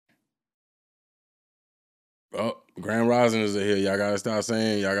Oh, Grand Rising is here. Y'all gotta start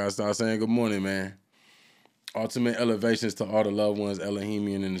saying good morning, man. Ultimate elevations to all the loved ones,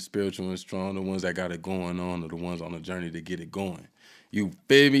 Elohimian and the spiritual and strong, the ones that got it going on, or the ones on the journey to get it going. You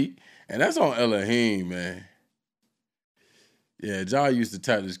feel me? And that's on Elohim, man. Yeah, Jai used to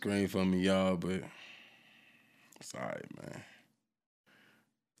tap the screen for me, y'all, but it's all right, man.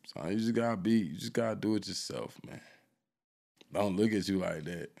 So you just gotta do it yourself, man. Don't look at you like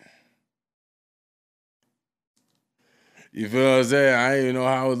that. You feel what I'm saying? I didn't even know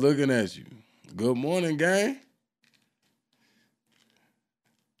how I was looking at you. Good morning, gang.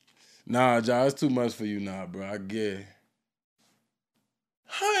 Nah, Jai, it's too much for you now, bro. I get it.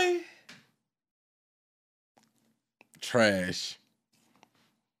 Hi. Trash.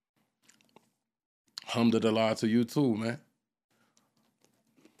 Alhamdulillah to you too, man.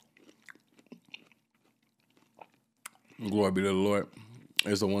 Glory be to the Lord.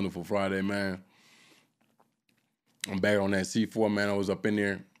 It's a wonderful Friday, man. I'm back on that C4, man. I was up in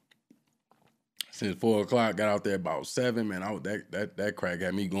there since 4 o'clock. Got out there about 7, man. That crack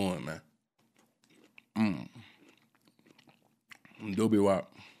had me going, man. Doobie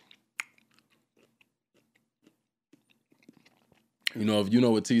wop. You know, if you know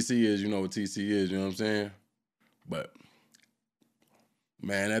what TC is, you know what TC is. You know what I'm saying? But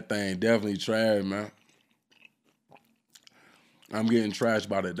man, that thing definitely trash, man. I'm getting trashed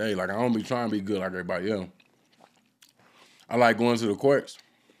by the day. Like, I don't be trying to be good like everybody else. I like going to the courts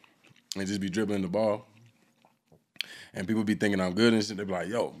and just be dribbling the ball. And people be thinking I'm good and shit. They be like,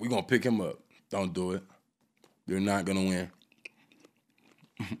 yo, we gonna pick him up. Don't do it. You're not gonna win.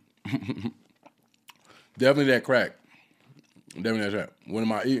 Definitely that crack. Definitely that crack. What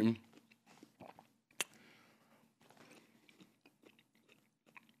am I eating?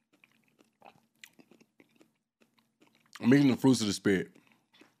 I'm eating the fruits of the spirit.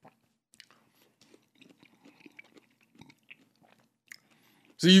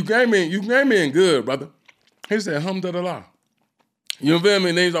 See, you came in good, brother. He said, alhamdulillah. You feel me?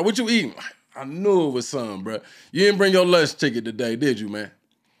 And then he's like, what you eating? I knew it was something, bro. You didn't bring your lunch ticket today, did you, man?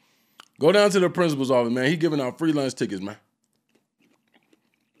 Go down to the principal's office, man. He giving out free lunch tickets, man.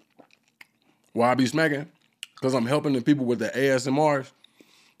 Why I be smacking? Because I'm helping the people with the ASMRs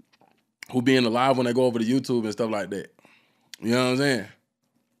who be in the live when they go over to YouTube and stuff like that. You know what I'm saying?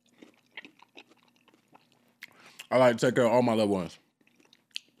 I like to take care of all my loved ones.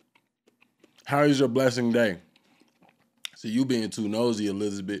 How is your blessing day? See, you being too nosy,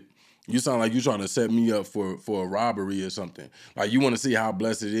 Elizabeth. You sound like you trying to set me up for a robbery or something. Like you want to see how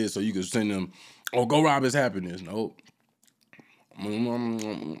blessed it is so you can send them, oh, go rob his happiness. Nope. You know what I'm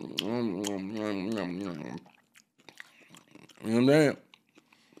saying?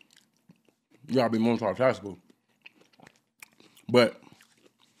 You gotta be more sarcastic. But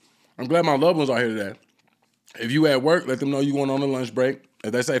I'm glad my loved ones are here today. If you at work, let them know you going on a lunch break.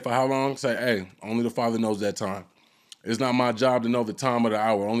 If they say for how long, say, hey, only the Father knows that time. It's not my job to know the time of the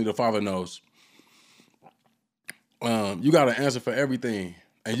hour. Only the Father knows. You got to answer for everything.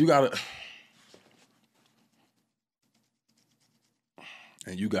 And you got to...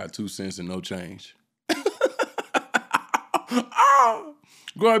 And you got 2 cents and no change. Oh,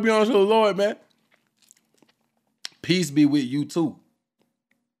 glory be unto the Lord, man. Peace be with you, too.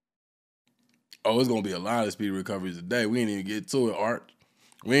 Oh, it's going to be a lot of speed recoveries today. We ain't even get to it, Art.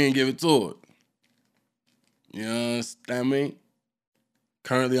 We ain't give it to it. You understand me?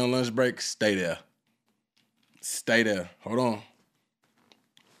 Currently on lunch break, stay there. Stay there. Hold on.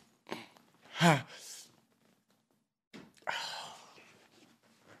 Ha.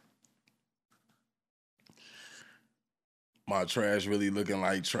 My trash really looking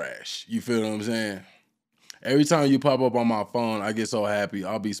like trash. You feel what I'm saying? Every time you pop up on my phone, I get so happy.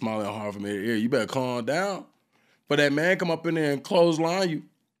 I'll be smiling hard from ear to ear. You better calm down. For that man come up in there and clothesline you.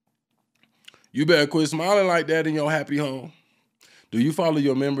 You better quit smiling like that in your happy home. Do you follow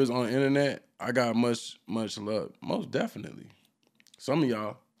your members on the internet? I got much love. Most definitely. Some of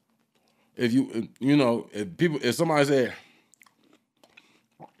y'all, if somebody said,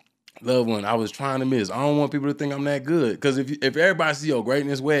 loved one, I was trying to miss. I don't want people to think I'm that good. Because if everybody see your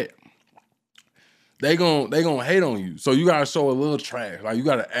greatness wet, they gon' hate on you. So you gotta show a little trash. Like you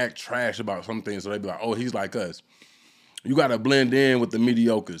gotta act trash about some things so they be like, oh, he's like us. You gotta blend in with the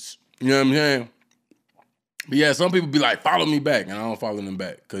mediocres. You know what I'm saying? But yeah, some people be like, follow me back, and I don't follow them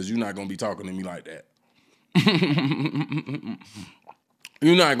back because you're not gonna be talking to me like that.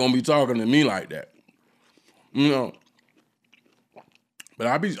 You're not gonna be talking to me like that. You know. But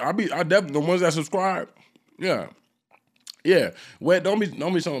I definitely the ones that subscribe, yeah. Yeah. Well, don't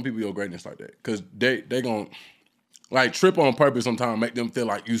be showing people your greatness like that. Cause they gonna like trip on purpose sometimes, make them feel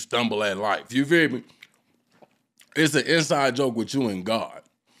like you stumble at life. You feel me? It's an inside joke with you and God.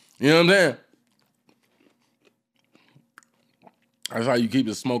 You know what I'm saying? That's how you keep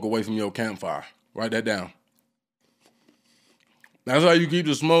the smoke away from your campfire. Write that down. That's how you keep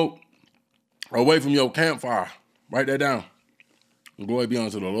the smoke away from your campfire. Write that down. Glory be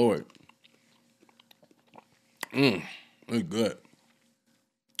unto the Lord. It's good.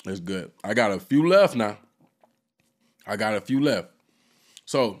 It's good. I got a few left now.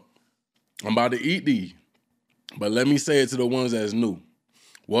 So, I'm about to eat these. But let me say it to the ones that's new.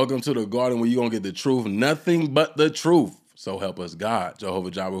 Welcome to the garden where you're going to get the truth, nothing but the truth. So help us God,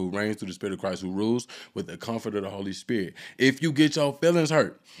 Jehovah Jireh, who reigns through the Spirit of Christ, who rules with the comfort of the Holy Spirit. If you get your feelings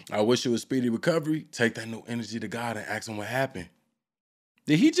hurt, I wish you a speedy recovery. Take that new energy to God and ask him what happened.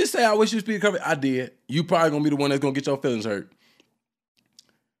 Did he just say, I wish you a speedy recovery? I did. You probably going to be the one that's going to get your feelings hurt.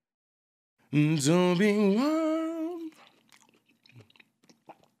 Don't be warm.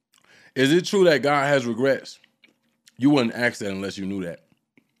 Is it true that God has regrets? You wouldn't ask that unless you knew that.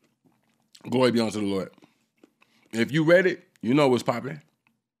 Glory be unto the Lord. If you read it, you know what's popping.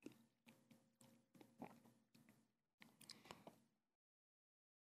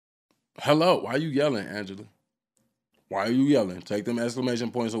 Hello, why are you yelling, Angela? Why are you yelling? Take them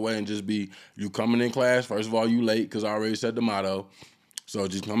exclamation points away and just be, you coming in class. First of all, you late because I already said the motto. So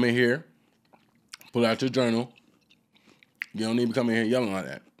just come in here, pull out your journal. You don't need to come in here yelling like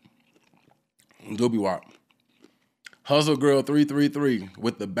that. Do be wild. Hustle Girl 333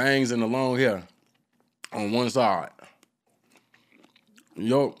 with the bangs and the long hair on one side.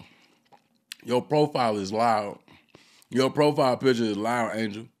 Your profile is loud. Your profile picture is loud,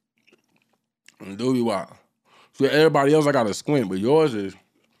 Angel. And do be wild. So everybody else I got to squint, but yours is,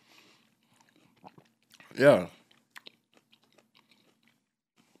 yeah.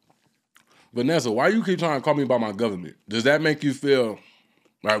 Vanessa, why you keep trying to call me by my government? Does that make you feel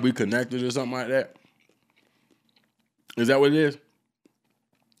like we connected or something like that? Is that what it is?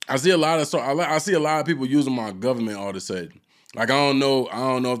 I see a lot of people using my government all of a sudden. Like I don't know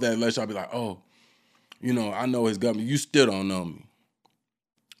if that lets y'all be like, oh, you know, I know his government. You still don't know me.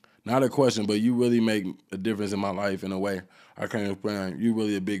 Not a question, but you really make a difference in my life in a way I can't explain. You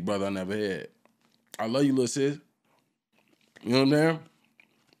really a big brother I never had. I love you, little sis. You know what I'm saying?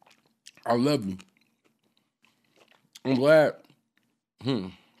 I love you. I'm glad.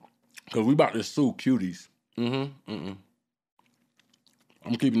 Because we about to sue cuties. I'm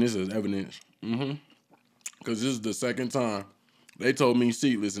keeping this as evidence. Because this is the second time they told me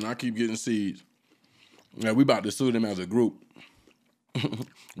seedless, and I keep getting seeds. Yeah, we about to sue them as a group.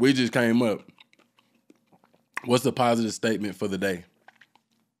 We just came up. What's the positive statement for the day?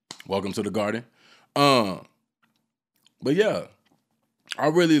 Welcome to the garden. But yeah, I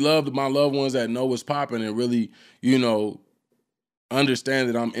really love my loved ones that know what's popping and really, you know, understand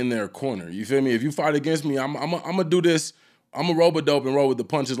that I'm in their corner. You feel me? If you fight against me, I'm gonna do this. I'm gonna rope-a-dope and roll with the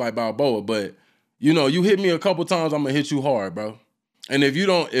punches like Balboa. But you know, you hit me a couple times, I'm gonna hit you hard, bro. And if you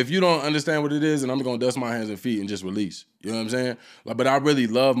don't understand what it is, then I'm gonna dust my hands and feet and just release. You know what I'm saying? Like, but I really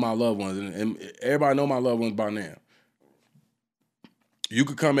love my loved ones, and everybody know my loved ones by now. You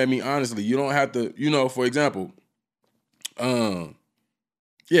could come at me honestly. You don't have to, you know, for example, yeah,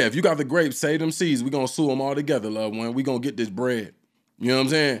 if you got the grapes, save them seeds. We gonna sue them all together, loved one. We gonna get this bread. You know what I'm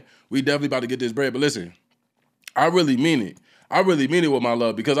saying? We definitely about to get this bread. But listen, I really mean it. I really mean it with my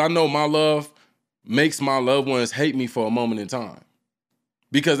love because I know my love makes my loved ones hate me for a moment in time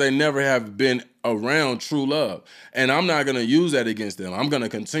because they never have been around true love. And I'm not going to use that against them. I'm going to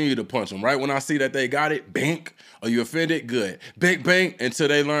continue to punch them. Right when I see that they got it, bank. Are you offended? Good. Bank, bank, until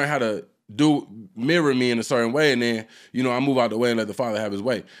they learn how to mirror me in a certain way. And then, you know, I move out the way and let the Father have his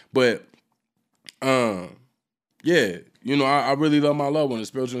way. But, yeah, you know, I really love my loved ones, the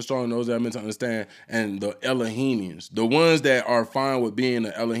spiritual and strong, those that are meant to understand, and the Elohimians, the ones that are fine with being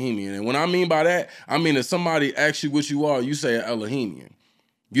an Elohimian. And what I mean by that, I mean if somebody asks you what you are, you say an Elohimian.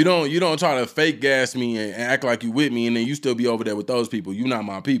 You don't try to fake gas me and act like you with me, and then you still be over there with those people. You not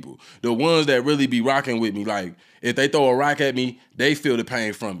my people. The ones that really be rocking with me, like if they throw a rock at me, they feel the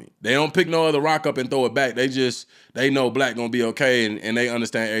pain from me. They don't pick no other rock up and throw it back. They know Blakk gonna be okay, and they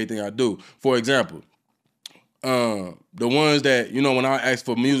understand everything I do. For example, the ones that, you know, when I ask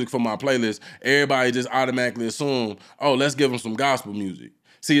for music for my playlist, everybody just automatically assume, oh, let's give them some gospel music.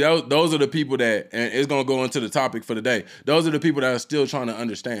 See, those are the people that, and it's going to go into the topic for the day, those are the people that are still trying to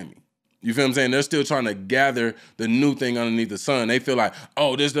understand me. You feel what I'm saying? They're still trying to gather the new thing underneath the sun. They feel like,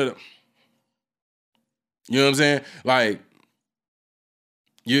 oh, you know what I'm saying? Like,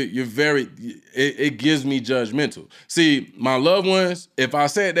 you're very, it gives me judgmental. See, my loved ones, if I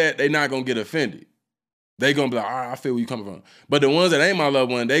said that, they're not going to get offended. They gonna be like, all right, I feel where you coming from. But the ones that ain't my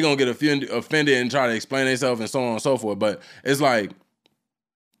loved one, they gonna get offended and try to explain themselves and so on and so forth. But it's like,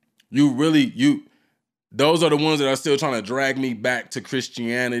 those are the ones that are still trying to drag me back to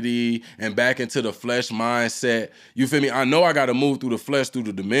Christianity and back into the flesh mindset. You feel me? I know I got to move through the flesh, through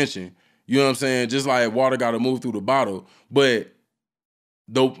the dimension. You know what I'm saying? Just like water got to move through the bottle. But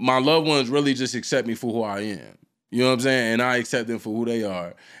my loved ones really just accept me for who I am. You know what I'm saying? And I accept them for who they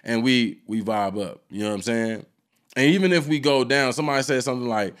are. And we vibe up. You know what I'm saying? And even if we go down, somebody said something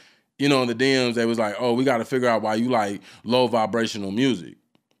like, in the DMs, they was like, oh, we got to figure out why you like low vibrational music.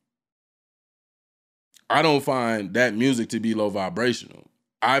 I don't find that music to be low vibrational.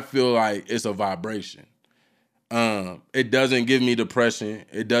 I feel like it's a vibration. It doesn't give me depression.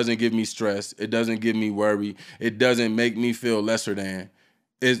 It doesn't give me stress. It doesn't give me worry. It doesn't make me feel lesser than.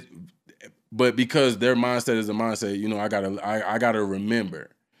 But because their mindset is a mindset, I gotta remember.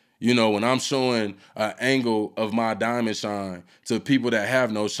 When I'm showing an angle of my diamond shine to people that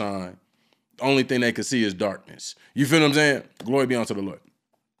have no shine, the only thing they can see is darkness. You feel what I'm saying? Glory be unto the Lord.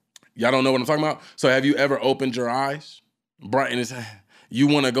 Y'all don't know what I'm talking about? So have you ever opened your eyes? Brightness. You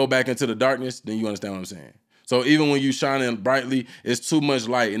want to go back into the darkness? Then you understand what I'm saying. So even when you shining brightly, it's too much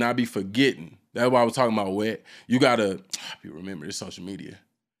light and I be forgetting. That's why I was talking about wet. You got to, remember, it's social media.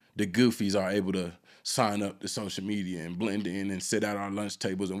 The goofies are able to sign up to social media and blend in and sit at our lunch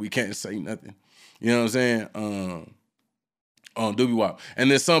tables and we can't say nothing. You know what I'm saying? Doobie Wop. And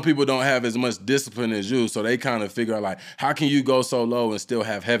then some people don't have as much discipline as you, so they kind of figure out like, how can you go so low and still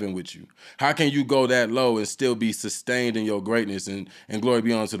have heaven with you? How can you go that low and still be sustained in your greatness and glory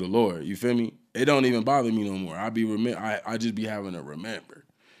be unto the Lord? You feel me? It don't even bother me no more. I just be having to remember.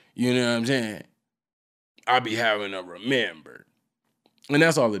 You know what I'm saying? I be having to remember. And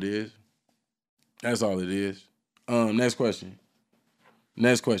that's all it is. That's all it is. Next question.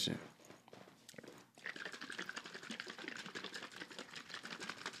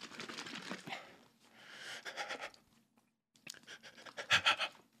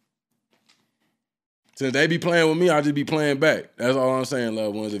 Since they be playing with me, I just be playing back. That's all I'm saying,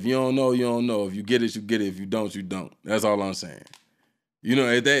 loved ones. If you don't know, you don't know. If you get it, you get it. If you don't, you don't. That's all I'm saying.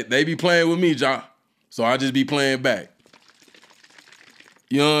 They be playing with me, Ja. So I just be playing back.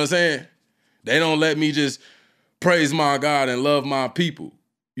 You know what I'm saying? They don't let me just praise my God and love my people.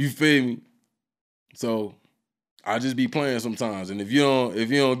 You feel me? So I just be playing sometimes. And if you don't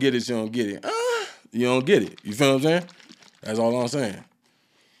get it, you don't get it. You don't get it. You feel what I'm saying? That's all I'm saying.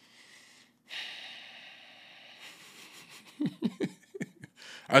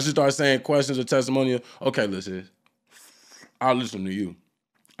 I should start saying questions or testimonial. Okay, listen. I'll listen to you.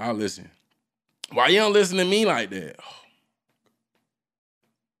 I'll listen. Why you don't listen to me like that?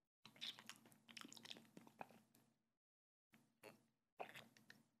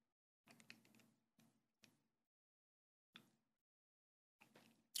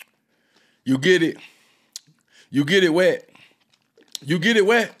 You get it. You get it wet. You get it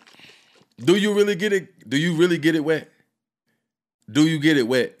wet. Do you really get it? Do you really get it wet? Do you get it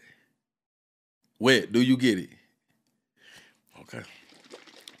wet? Wet. Do you get it? Okay.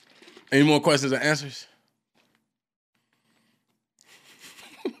 Any more questions or answers?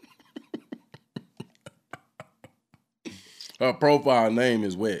 Her profile name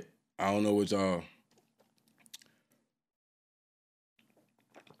is Wet. I don't know what y'all.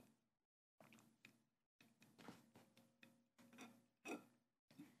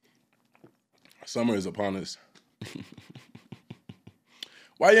 Summer is upon us.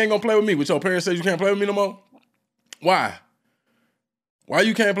 Why you ain't gonna play with me? With your parents say you can't play with me no more? Why? Why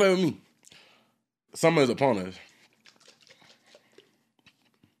you can't play with me? Summer is upon us.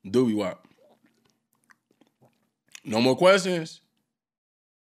 Doobie Wop. No more questions?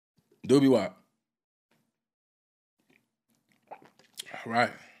 Doobie Wop. All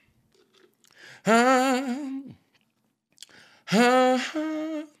right.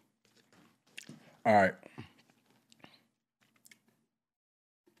 All right.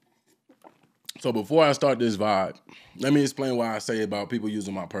 So before I start this vibe, let me explain why I say about people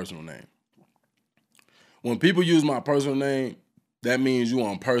using my personal name. When people use my personal name, that means you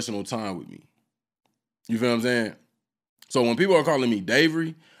on personal time with me. You feel what I'm saying? So when people are calling me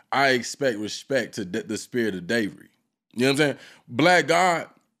Davery, I expect respect to the spirit of Davery. You know what I'm saying? Blakk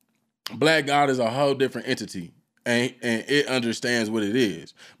God is a whole different entity, and it understands what it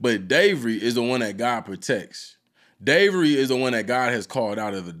is. But Davery is the one that God protects. Davery is the one that God has called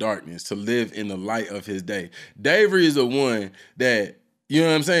out of the darkness to live in the light of his day. Davery is the one that, you know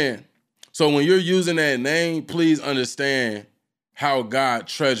what I'm saying? So when you're using that name, please understand how God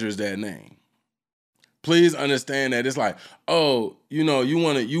treasures that name. Please understand that it's like, oh, you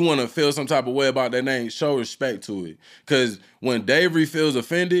wanna feel some type of way about that name. Show respect to it. Cause when Davery feels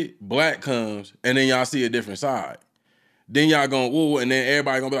offended, Blakk comes, and then y'all see a different side. Then y'all going, whoa, and then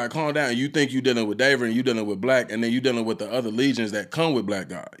everybody gonna be like, calm down. You think you dealing with Davery and you dealing with Blakk, and then you dealing with the other legions that come with Blakk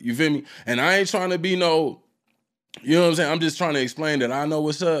God. You feel me? And I ain't trying to be no, you know what I'm saying? I'm just trying to explain that I know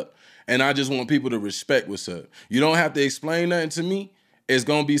what's up, and I just want people to respect what's up. You don't have to explain nothing to me. It's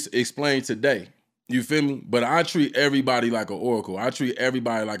gonna be explained today. You feel me? But I treat everybody like an oracle. I treat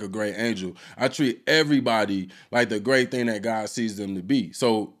everybody like a great angel. I treat everybody like the great thing that God sees them to be.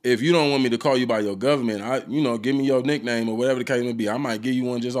 So if you don't want me to call you by your government, give me your nickname or whatever the case may be. I might give you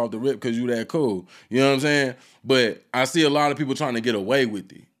one just off the rip because you that cool. You know what I'm saying? But I see a lot of people trying to get away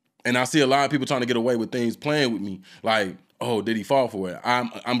with it. And I see a lot of people trying to get away with things playing with me. Like, oh, did he fall for it?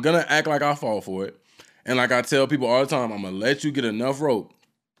 I'm going to act like I fall for it. And like I tell people all the time, I'm going to let you get enough rope.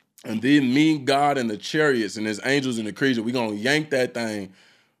 And then me, God, and the chariots and his angels and the creature, we going to yank that thing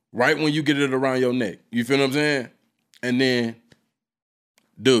right when you get it around your neck. You feel what I'm saying? And then,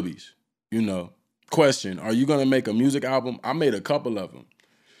 doobies, Question, are you going to make a music album? I made a couple of them.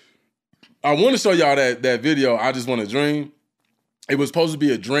 I want to show y'all that video, I Just Want to Dream. It was supposed to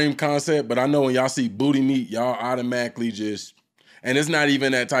be a dream concept, but I know when y'all see booty meat, y'all automatically just, and it's not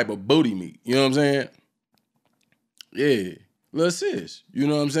even that type of booty meat. You know what I'm saying? Yeah. Little sis, you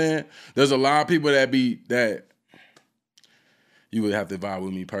know what I'm saying? There's a lot of people that you would have to vibe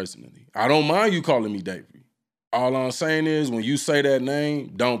with me personally. I don't mind you calling me Davery. All I'm saying is when you say that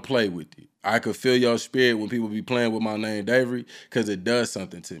name, don't play with it. I could feel your spirit when people be playing with my name Davery because it does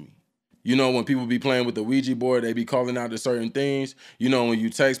something to me. When people be playing with the Ouija board, they be calling out to certain things. When you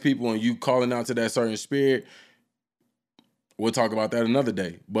text people and you calling out to that certain spirit, we'll talk about that another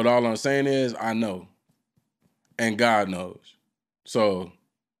day. But all I'm saying is I know. And God knows. So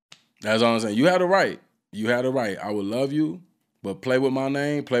that's all I'm saying. You had a right. You had a right. I would love you, but play with my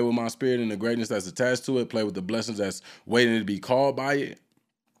name, play with my spirit and the greatness that's attached to it, play with the blessings that's waiting to be called by it.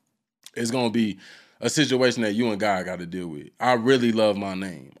 It's going to be a situation that you and God got to deal with. I really love my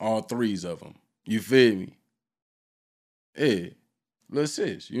name, all threes of them. You feel me? Yeah. Little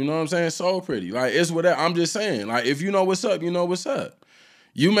sis, you know what I'm saying? So pretty. Like, it's whatever. I'm just saying, like, if you know what's up, you know what's up.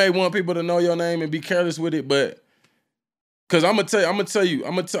 You may want people to know your name and be careless with it, but because I'm gonna tell you,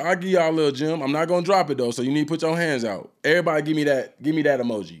 I'll give y'all a little gem. I'm not gonna drop it though, so you need to put your hands out. Everybody give me that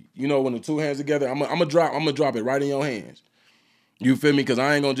emoji. When the two hands together, I'm gonna drop it right in your hands. You feel me? Because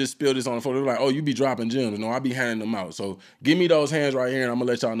I ain't gonna just spill this on the phone. They're like, oh, you be dropping gems. No, I be handing them out. So give me those hands right here, and I'm gonna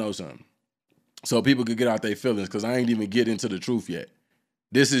let y'all know something. So people could get out their feelings, because I ain't even get into the truth yet.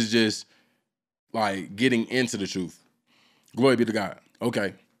 This is just like getting into the truth. Glory be to God.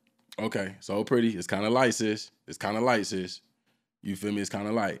 Okay. So pretty. It's kind of light, sis. You feel me? It's kind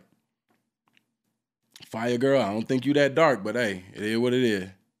of light. Fire girl, I don't think you that dark, but hey, it is what it is.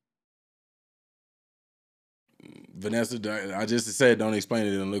 Vanessa, I just said don't explain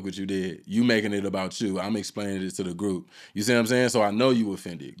it and look what you did. You making it about you. I'm explaining it to the group. You see what I'm saying? So I know you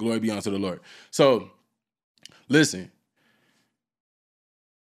offended. Glory be unto the Lord. So, listen.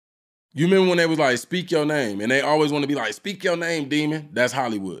 You remember when they was like, speak your name, and they always want to be like, speak your name, demon? That's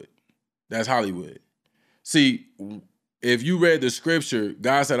Hollywood. See, if you read the scripture,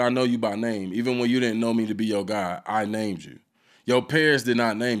 God said, I know you by name. Even when you didn't know me to be your God, I named you. Your parents did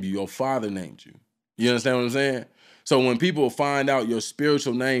not name you. Your father named you. You understand what I'm saying? So when people find out your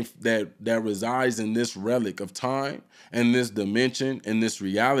spiritual name that resides in this relic of time and this dimension and this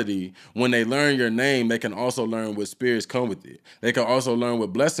reality, when they learn your name, they can also learn what spirits come with it. They can also learn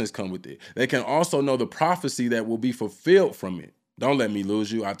what blessings come with it. They can also know the prophecy that will be fulfilled from it. Don't let me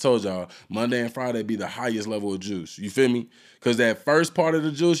lose you. I told y'all, Monday and Friday be the highest level of juice. You feel me? Because that first part of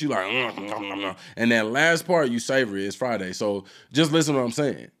the juice, you like, and that last part, you savor it. It's Friday. So just listen to what I'm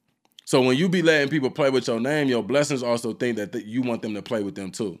saying. So when you be letting people play with your name, your blessings also think that you want them to play with them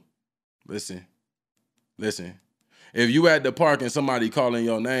too. Listen. If you at the park and somebody calling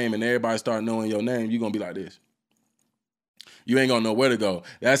your name and everybody start knowing your name, you're going to be like this. You ain't going to know where to go.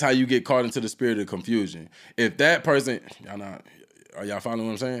 That's how you get caught into the spirit of confusion. If that person, are y'all following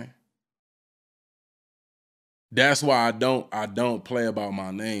what I'm saying? That's why I don't play about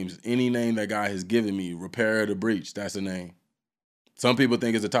my names. Any name that God has given me, repair the breach, that's a name. Some people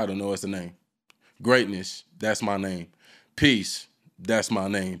think it's a title. No, it's a name. Greatness, that's my name. Peace, that's my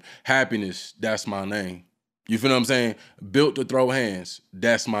name. Happiness, that's my name. You feel what I'm saying? Built to throw hands,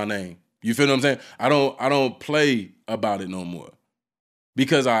 that's my name. You feel what I'm saying? I don't play about it no more.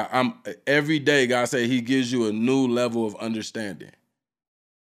 Because I'm every day, God said he gives you a new level of understanding.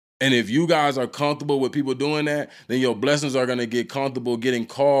 And if you guys are comfortable with people doing that, then your blessings are going to get comfortable getting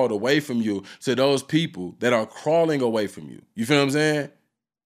called away from you to those people that are crawling away from you. You feel what I'm saying?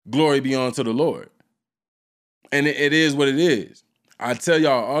 Glory be unto the Lord. And it is what it is. I tell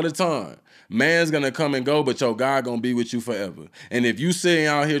y'all all the time, man's going to come and go, but your God going to be with you forever. And if you sitting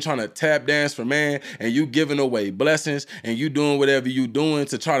out here trying to tap dance for man and you giving away blessings and you doing whatever you doing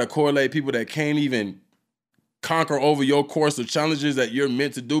to try to correlate people that can't even conquer over your course of challenges that you're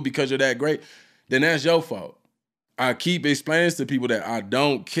meant to do because you're that great, then that's your fault. I keep explaining to people that I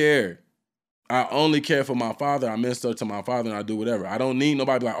don't care. I only care for my Father. I minister to my Father and I do whatever. I don't need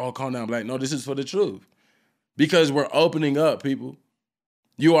nobody like, oh, calm down, Blakk. No, this is for the truth. Because we're opening up, people.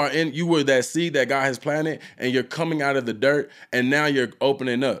 You were that seed that God has planted and you're coming out of the dirt and now you're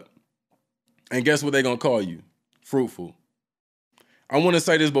opening up. And guess what they're going to call you? Fruitful. I want to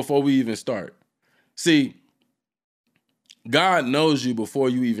say this before we even start. See, God knows you before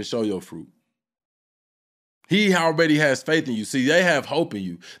you even show your fruit. He already has faith in you. See, they have hope in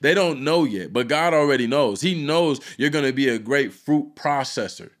you. They don't know yet, but God already knows. He knows you're going to be a great fruit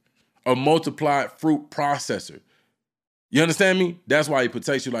processor, a multiplied fruit processor. You understand me? That's why he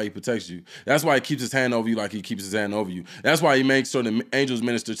protects you like he protects you. That's why he keeps his hand over you like he keeps his hand over you. That's why he makes sure the angels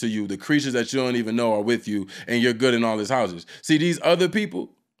minister to you. The creatures that you don't even know are with you, and you're good in all his houses. See, these other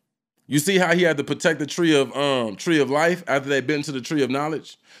people, you see how he had to protect the tree of life after they've been to the tree of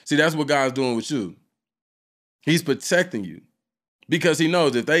knowledge? See, that's what God's doing with you. He's protecting you because he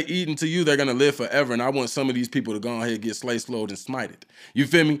knows if they eat into you, they're going to live forever. And I want some of these people to go ahead and get slowed and smited. You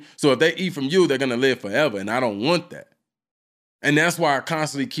feel me? So if they eat from you, they're going to live forever. And I don't want that. And that's why I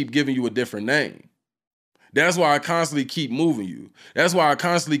constantly keep giving you a different name. That's why I constantly keep moving you. That's why I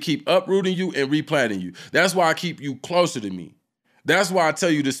constantly keep uprooting you and replanting you. That's why I keep you closer to me. That's why I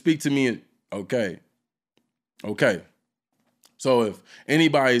tell you to speak to me. And, okay. So if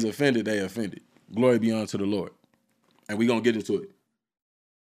anybody's offended, they offended. Glory be unto the Lord. And we're going to get into it.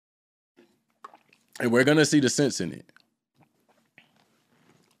 And we're going to see the sense in it.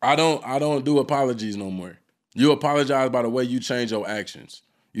 I don't do apologies no more. You apologize by the way you change your actions.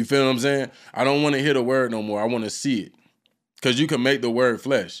 You feel what I'm saying? I don't want to hear the word no more. I want to see it. Because you can make the word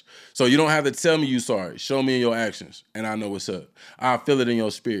flesh. So you don't have to tell me you sorry. Show me in your actions, and I know what's up. I feel it in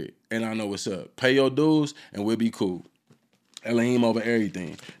your spirit, and I know what's up. Pay your dues, and we'll be cool. Elohim over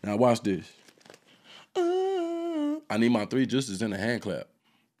everything. Now watch this. I need my 3 juices in a hand clap.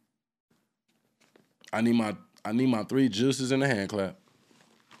 I need my 3 juices in a hand clap.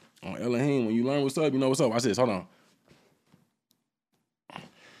 On Elohim, when you learn what's up, you know what's up. Watch this. Hold on. I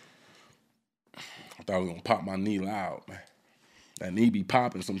thought I was going to pop my knee loud, man. That knee be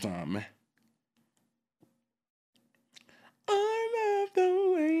popping sometime, man. I love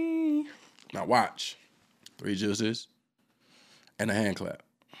the way. Now watch. 3 juices and a hand clap.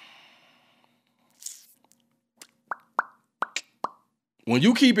 When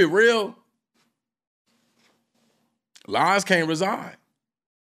you keep it real, lies can't reside.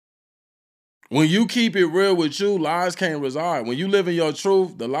 When you keep it real with you, lies can't reside. When you live in your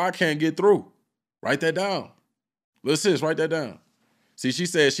truth, the lie can't get through. Write that down. Listen, write that down. See, she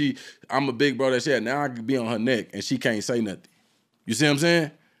said I'm a big brother. She had, now I could be on her neck and she can't say nothing. You see what I'm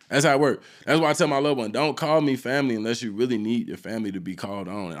saying? That's how it works. That's why I tell my loved one, don't call me family unless you really need your family to be called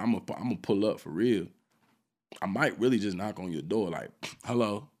on. And I'm gonna pull up for real. I might really just knock on your door like,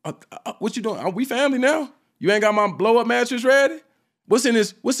 hello, what you doing? Are we family now? You ain't got my blow up mattress ready? What's in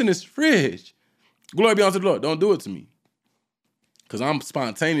this fridge? Glory be unto the Lord. Don't do it to me. Because I'm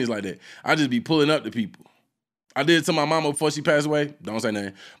spontaneous like that. I just be pulling up to people. I did it to my mama before she passed away. Don't say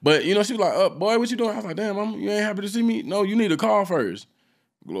nothing. But, she was like, boy, what you doing? I was like, damn, mama, you ain't happy to see me? No, you need to call first.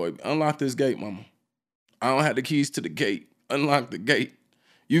 Glory, unlock this gate, mama. I don't have the keys to the gate. Unlock the gate.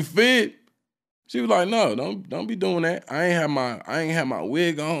 You fit? She was like, no, don't be doing that. I ain't have my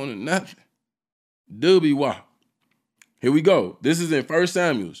wig on and nothing. Doobie wop. Here we go. This is in 1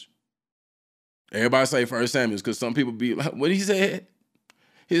 Samuel's. Everybody say 1 Samuel's because some people be like, what he said?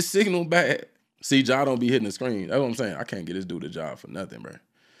 His signal bad. See, Gawd don't be hitting the screen. That's what I'm saying. I can't get this dude a job for nothing, bro.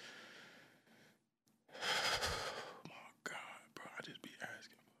 Oh, my God, bro. I just be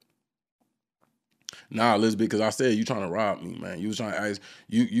asking. Nah, Elizabeth, because I said you trying to rob me, man. You was trying to ask,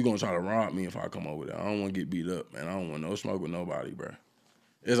 you going to try to rob me if I come over there. I don't want to get beat up, man. I don't want no smoke with nobody, bro.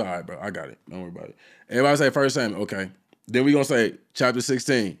 It's all right, bro. I got it. Don't worry about it. Everybody say 1 Samuel. Okay. Then we going to say chapter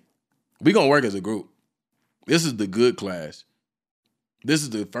 16. We going to work as a group. This is the good class. This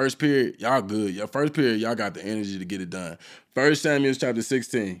is the first period. Y'all good. Your first period, y'all got the energy to get it done. 1 Samuel chapter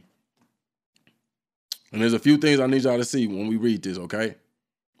 16. And there's a few things I need y'all to see when we read this, okay?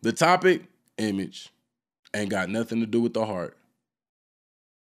 The topic, image, ain't got nothing to do with the heart.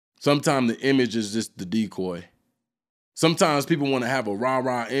 Sometimes the image is just the decoy. Sometimes people want to have a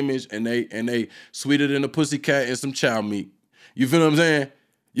rah-rah image and they sweeter than a pussycat and some chow meat. You feel what I'm saying?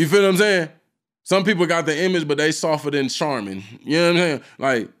 You feel what I'm saying? Some people got the image, but they softer than charming. You know what I'm saying?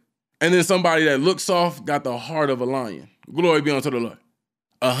 Like, and then somebody that looks soft got the heart of a lion. Glory be unto the Lord.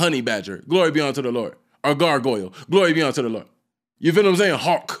 A honey badger. Glory be unto the Lord. A gargoyle. Glory be unto the Lord. You feel what I'm saying?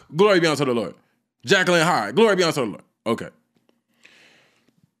 Hawk. Glory be unto the Lord. Jacqueline Hyde. Glory be unto the Lord. Okay.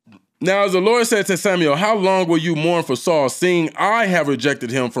 Now, as the Lord said to Samuel, how long will you mourn for Saul, seeing I have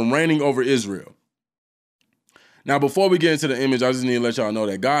rejected him from reigning over Israel? Now, before we get into the image, I just need to let y'all know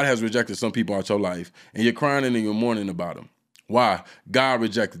that God has rejected some people out your life, and you're crying and you're mourning about them. Why? God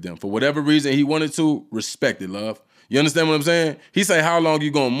rejected them. For whatever reason he wanted to, respect it, love. You understand what I'm saying? He say, how long you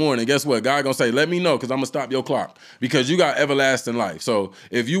gonna mourn? And guess what? God gonna say, let me know, because I'm gonna stop your clock, because you got everlasting life. So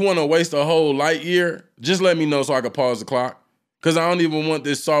if you want to waste a whole light year, just let me know so I can pause the clock. Because I don't even want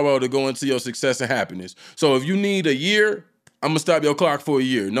this sorrow to go into your success and happiness. So if you need a year, I'm going to stop your clock for a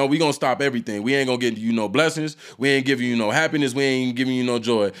year. No, we going to stop everything. We ain't going to get you no blessings. We ain't giving you no happiness. We ain't giving you no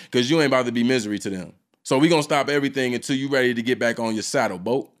joy, because you ain't about to be misery to them. So we going to stop everything until you ready to get back on your saddle,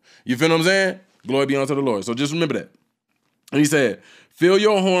 boat. You feel what I'm saying? Glory be unto the Lord. So just remember that. And he said, fill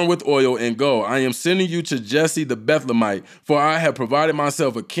your horn with oil and go. I am sending you to Jesse the Bethlehemite, for I have provided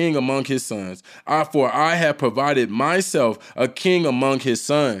myself a king among his sons. For I have provided myself a king among his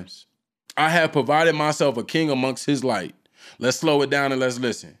sons. I have provided myself a king amongst his light. Let's slow it down and let's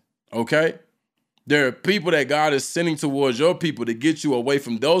listen, okay? There are people that God is sending towards your people to get you away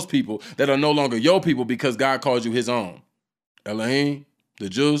from those people that are no longer your people, because God calls you his own. Elohim, the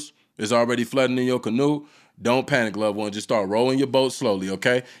juice is already flooding in your canoe. Don't panic, loved one. Just start rolling your boat slowly,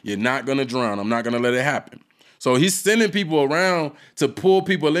 okay? You're not going to drown. I'm not going to let it happen. So he's sending people around to pull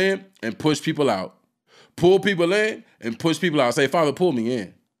people in and push people out. Pull people in and push people out. Say, Father, pull me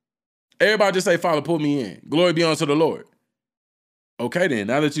in. Everybody just say, Father, pull me in. Glory be unto the Lord. Okay, then.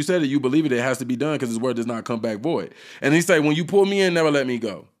 Now that you said it, you believe it, it has to be done, because his word does not come back void. And he say, when you pull me in, never let me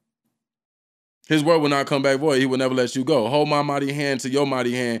go. His word will not come back void. He will never let you go. Hold my mighty hand to your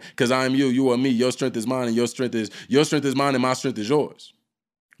mighty hand, because I am you, you are me. Your strength is mine, and your strength is mine, and my strength is yours.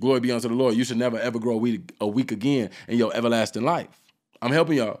 Glory be unto the Lord. You should never, ever grow weak again in your everlasting life. I'm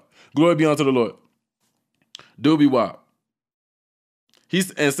helping y'all. Glory be unto the Lord. Doobie wop.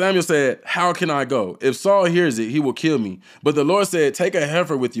 And Samuel said, how can I go? If Saul hears it, he will kill me. But the Lord said, take a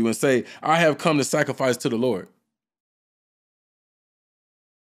heifer with you and say, I have come to sacrifice to the Lord.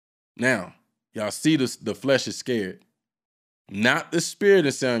 Now, y'all see this, the flesh is scared. Not the spirit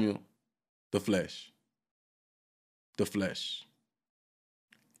of Samuel, the flesh. The flesh.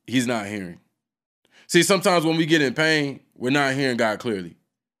 He's not hearing. See, sometimes when we get in pain, we're not hearing God clearly.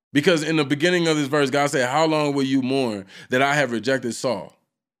 Because in the beginning of this verse, God said, how long will you mourn that I have rejected Saul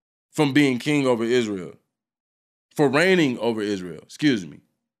from being king over Israel? For reigning over Israel, excuse me.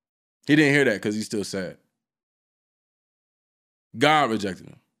 He didn't hear that because he's still sad. God rejected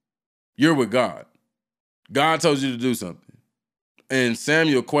him. You're with God. God told you to do something. And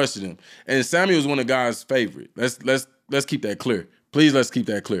Samuel questioned him. And Samuel is one of God's favorite. Let's keep that clear. Please, let's keep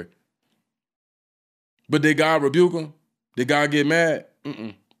that clear. But did God rebuke him? Did God get mad?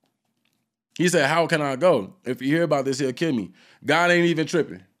 Mm-mm. He said, how can I go? If you hear about this, he'll kill me. God ain't even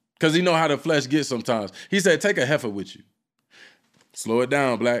tripping, because he know how the flesh gets sometimes. He said, take a heifer with you. Slow it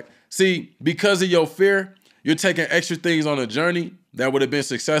down, Blakk. See, because of your fear, you're taking extra things on a journey that would have been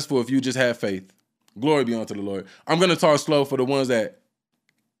successful if you just had faith. Glory be unto the Lord. I'm going to talk slow for the ones that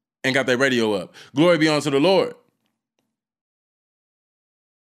ain't got their radio up. Glory be unto the Lord.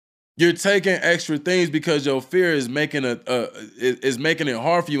 You're taking extra things because your fear is making it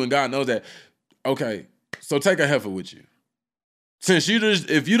hard for you, and God knows that. Okay, so take a heifer with you. Since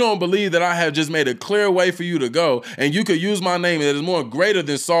if you don't believe that I have just made a clear way for you to go, and you could use my name that is more greater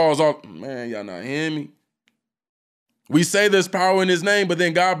than Saul's, man, y'all not hearing me? We say there's power in his name, but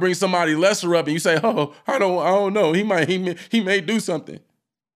then God brings somebody lesser up, and you say, oh, I don't know. He may do something.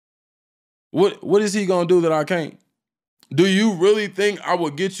 What is he gonna do that I can't? Do you really think I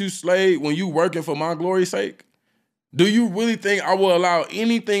will get you slayed when you working for my glory's sake? Do you really think I will allow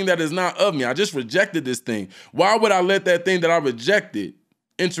anything that is not of me? I just rejected this thing. Why would I let that thing that I rejected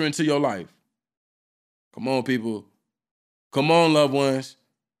enter into your life? Come on, people. Come on, loved ones.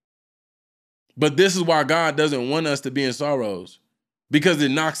 But this is why God doesn't want us to be in sorrows, because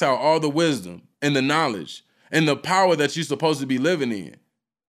it knocks out all the wisdom and the knowledge and the power that you're supposed to be living in.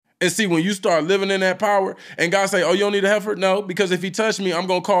 And see, when you start living in that power, and God say, oh, you don't need a heifer? No, because if he touched me, I'm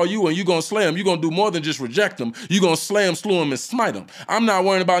going to call you, and you're going to slay him. You're going to do more than just reject him. You're going to slay him, slew him, and smite him. I'm not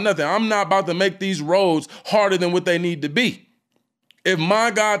worrying about nothing. I'm not about to make these roads harder than what they need to be. If my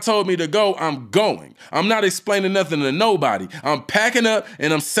God told me to go, I'm going. I'm not explaining nothing to nobody. I'm packing up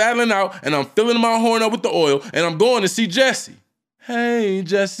and I'm saddling out and I'm filling my horn up with the oil and I'm going to see Jesse. Hey,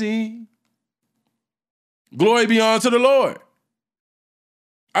 Jesse. Glory be unto the Lord.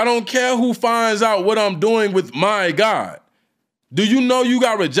 I don't care who finds out what I'm doing with my God. Do you know you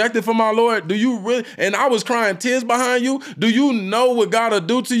got rejected from my Lord? Do you really? And I was crying tears behind you. Do you know what God will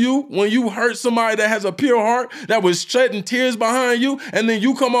do to you when you hurt somebody that has a pure heart, that was shedding tears behind you, and then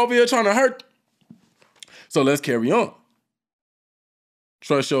you come over here trying to hurt? So let's carry on.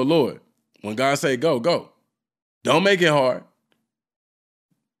 Trust your Lord. When God say go, go. Don't make it hard.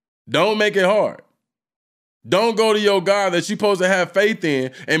 Don't make it hard. Don't go to your God that you're supposed to have faith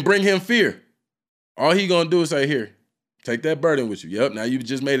in and bring him fear. All he gonna do is say, here, take that burden with you. Yep, now you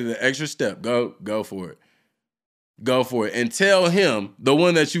just made it an extra step. Go for it. Go for it. And tell him, the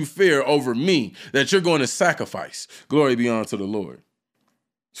one that you fear over me, that you're going to sacrifice. Glory be unto the Lord.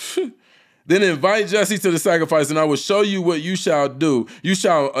 Then invite Jesse to the sacrifice, and I will show you what you shall do. You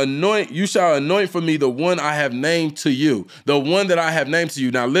shall anoint for me the one I have named to you. The one that I have named to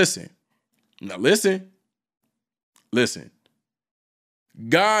you. Now listen. Listen.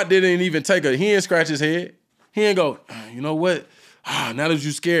 God didn't even he didn't scratch his head. He didn't go, you know what? Now that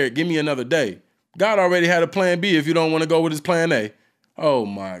you're scared, give me another day. God already had a plan B if you don't want to go with his plan A. Oh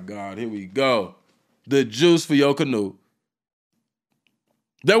my God, here we go. The juice for your canoe.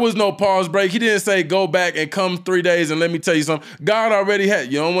 There was no pause break. He didn't say go back and come 3 days and let me tell you something. God already had,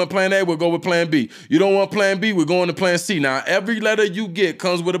 you don't want plan A, we'll go with plan B. You don't want plan B, we're going to plan C. Now, every letter you get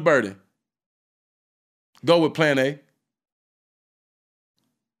comes with a burden. Go with plan A.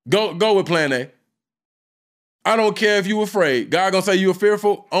 Go with plan A. I don't care if you afraid. God gonna say you were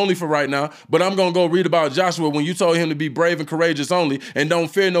fearful only for right now, but I'm gonna go read about Joshua when you told him to be brave and courageous only and don't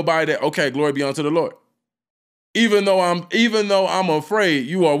fear nobody. That, okay, glory be unto the Lord. Even though I'm afraid,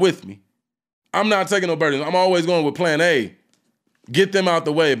 you are with me. I'm not taking no burdens. I'm always going with plan A. Get them out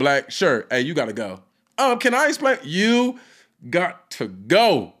the way, Blakk. Sure. Hey, you gotta go. Can I explain? You got to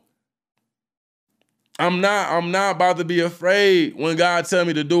go. I'm not about to be afraid when God tell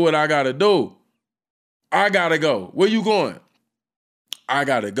me to do what I gotta do. I gotta go. Where you going? I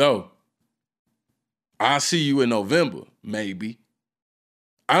gotta go. I'll see you in November, maybe.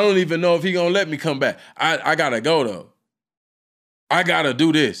 I don't even know if he gonna let me come back. I gotta go though. I gotta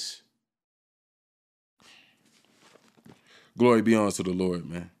do this. Glory be unto the Lord,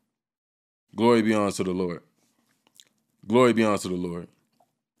 man. Glory be unto the Lord. Glory be unto the Lord.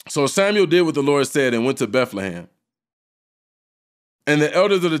 So Samuel did what the Lord said and went to Bethlehem. And the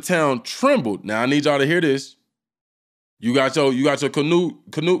elders of the town trembled. Now I need y'all to hear this. You got your canoe.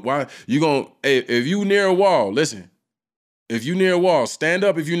 Why you gonna? Hey, if you near a wall, listen. If you near a wall, stand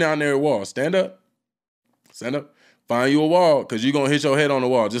up. If you not near a wall, stand up. Stand up. Find you a wall because you're gonna hit your head on the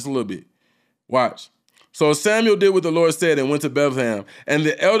wall just a little bit. Watch. So Samuel did what the Lord said and went to Bethlehem. And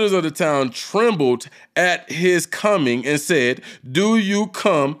the elders of the town trembled at his coming and said, "Do you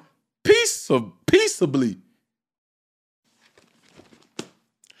come peaceably?"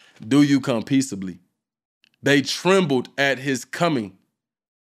 Do you come peaceably? They trembled at his coming.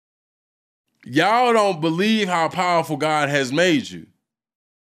 Y'all don't believe how powerful God has made you.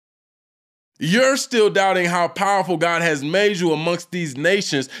 You're still doubting how powerful God has made you amongst these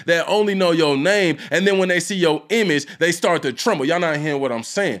nations that only know your name. And then when they see your image, they start to tremble. Y'all not hearing what I'm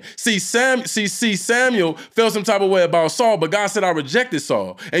saying. See, Samuel felt some type of way about Saul, but God said, I rejected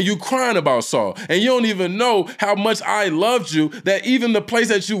Saul. And you crying about Saul. And you don't even know how much I loved you, that even the place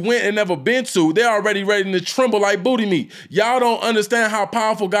that you went and never been to, they're already ready to tremble like booty meat. Y'all don't understand how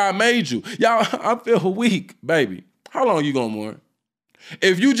powerful God made you. Y'all, I feel weak, baby. How long you gonna mourn?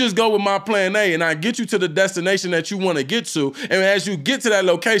 If you just go with my plan A and I get you to the destination that you want to get to, and as you get to that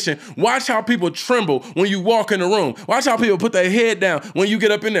location, watch how people tremble when you walk in the room. Watch how people put their head down when you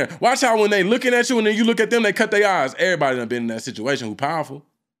get up in there. Watch how when they looking at you and then you look at them, they cut their eyes. Everybody done been in that situation who powerful.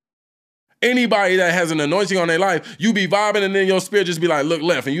 Anybody that has an anointing on their life, you be vibing and then your spirit just be like, look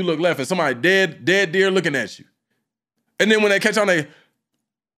left, and you look left and somebody dead deer looking at you. And then when they catch on, they,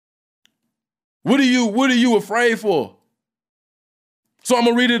 what are you afraid for? So I'm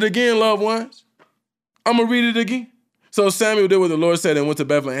going to read it again, loved ones. I'm going to read it again. So Samuel did what the Lord said and went to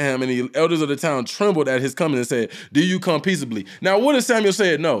Bethlehem, and the elders of the town trembled at his coming and said, do you come peaceably? Now, what if Samuel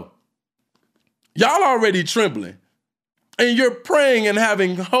said no? Y'all already trembling, and you're praying and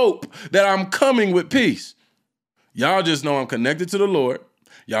having hope that I'm coming with peace. Y'all just know I'm connected to the Lord.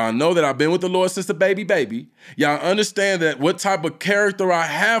 Y'all know that I've been with the Lord since a baby. Y'all understand that what type of character I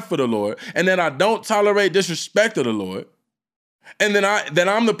have for the Lord and that I don't tolerate disrespect of the Lord. And then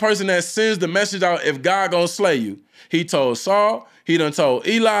I'm the person that sends the message out if God gonna slay you. He told Saul, he done told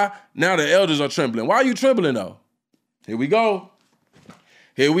Eli, now the elders are trembling. Why are you trembling though? Here we go.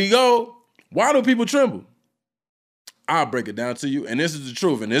 Here we go. Why do people tremble? I'll break it down to you, and this is the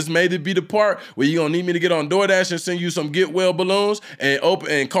truth. And this may be the part where you're gonna need me to get on DoorDash and send you some get well balloons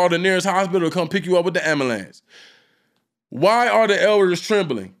and call the nearest hospital to come pick you up with the ambulance. Why are the elders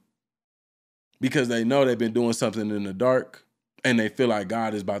trembling? Because they know they've been doing something in the dark, and they feel like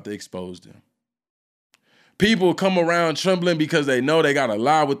God is about to expose them. People come around trembling because they know they got a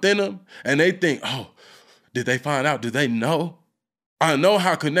lie within them, and they think, oh, did they find out? Do they know? I know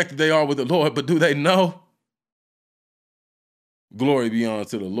how connected they are with the Lord, but do they know? Glory be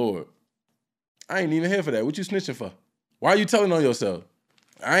unto the Lord. I ain't even here for that. What you snitching for? Why are you telling on yourself?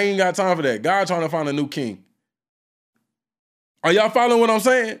 I ain't got time for that. God trying to find a new king. Are y'all following what I'm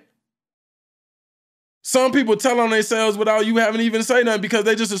saying? Some people tell on themselves without you having even say nothing because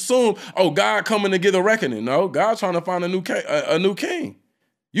they just assume, oh, God coming to get a reckoning. No, God trying to find a new king.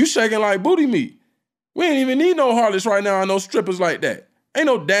 You shaking like booty meat. We ain't even need no harlots right now and no strippers like that. Ain't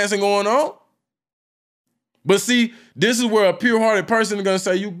no dancing going on. But see, this is where a pure-hearted person is going to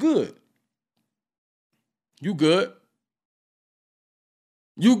say, you good. You good.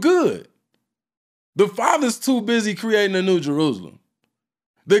 You good. The Father's too busy creating a new Jerusalem.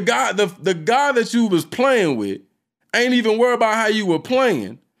 The God that you was playing with ain't even worried about how you were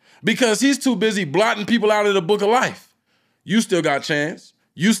playing because he's too busy blotting people out of the book of life. You still got a chance.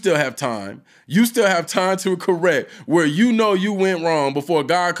 You still have time. You still have time to correct where you know you went wrong before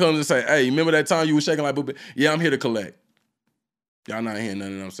God comes and say, hey, remember that time you were shaking like boo? Yeah, I'm here to collect. Y'all not hearing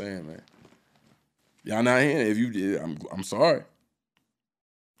nothing I'm saying, man. Y'all not hearing it. If you did, I'm sorry.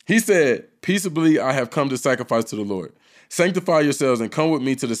 He said, peaceably I have come to sacrifice to the Lord. Sanctify yourselves and come with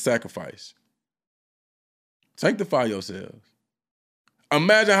me to the sacrifice. Sanctify yourselves.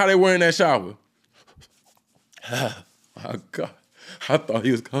 Imagine how they were in that shower. Oh, God. I thought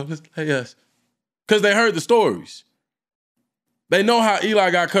he was going to slay us. Because they heard the stories. They know how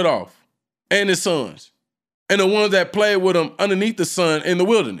Eli got cut off and his sons and the ones that played with him underneath the sun in the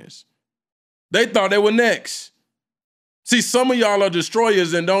wilderness. They thought they were next. See, some of y'all are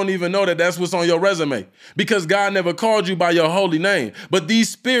destroyers and don't even know that that's what's on your resume because God never called you by your holy name. But these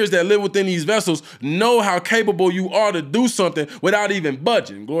spirits that live within these vessels know how capable you are to do something without even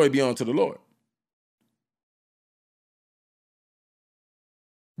budging. Glory be unto the Lord.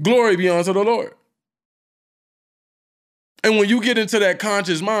 Glory be unto the Lord. And when you get into that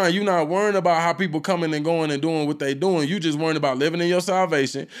conscious mind, you're not worrying about how people coming and going and doing what they doing. You just worrying about living in your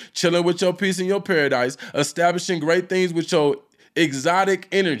salvation, chilling with your peace in your paradise, establishing great things with your exotic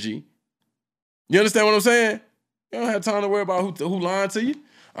energy. You understand what I'm saying? You don't have time to worry about who lying to you.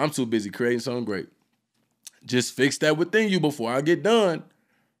 I'm too busy creating something great. Just fix that within you before I get done.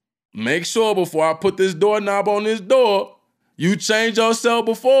 Make sure before I put this doorknob on this door, you change yourself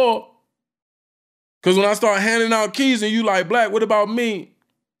before. Because when I start handing out keys and you like, Blakk, what about me?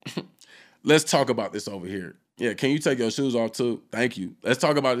 Let's talk about this over here. Yeah, can you take your shoes off too? Thank you. Let's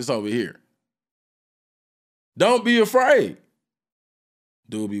talk about this over here. Don't be afraid.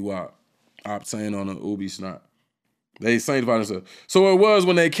 Do be wild. Obtain on an ubi snot. They sanctified themselves. So it was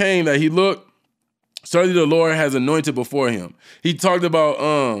when they came that he looked, certainly the Lord has anointed before him. He talked about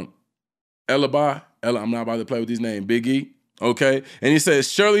Elibai. I'm not about to play with these names. Big E. Okay? And he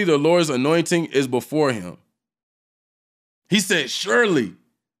says, surely the Lord's anointing is before him. He said, surely.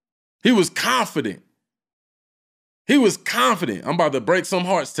 He was confident. He was confident. I'm about to break some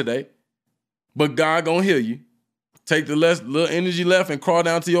hearts today, but God gonna heal you. Take the little energy left and crawl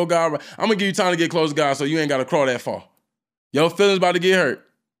down to your God. I'm gonna give you time to get close to God so you ain't gotta crawl that far. Your feelings about to get hurt.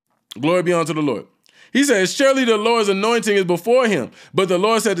 Glory be unto the Lord. He says, surely the Lord's anointing is before him. But the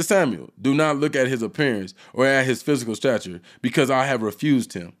Lord said to Samuel, do not look at his appearance or at his physical stature, because I have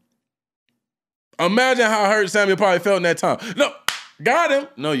refused him. Imagine how hurt Samuel probably felt in that time. No, got him.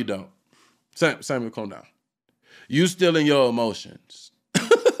 No, you don't. Samuel, calm down. You still in your emotions.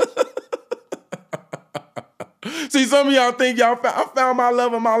 See, some of y'all think I found my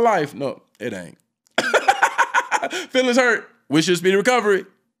love in my life. No, it ain't. Feelings hurt. Wish you speedy recovery.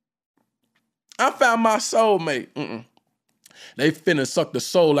 I found my soulmate. They finna suck the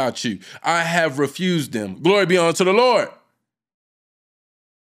soul out you. I have refused them. Glory be unto the Lord.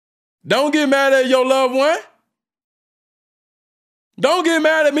 Don't get mad at your loved one. Don't get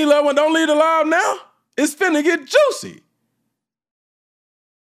mad at me, loved one. Don't leave it alive now. It's finna get juicy.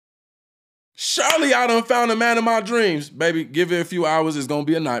 Surely I done found a man in my dreams. Baby, give it a few hours. It's gonna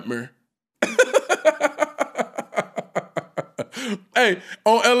be a nightmare. Hey,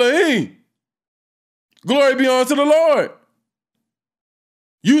 on Elohim. Glory be unto the Lord.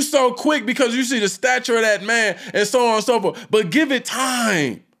 You so quick because you see the stature of that man and so on and so forth. But give it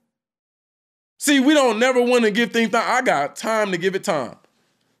time. See, we don't never want to give things time. I got time to give it time.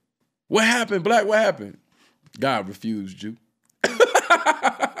 What happened, Blakk? What happened? God refused you.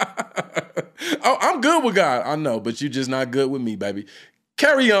 Oh, I'm good with God. I know, but you're just not good with me, baby.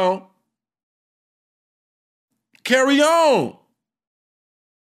 Carry on. Carry on.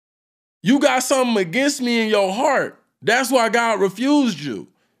 You got something against me in your heart. That's why God refused you.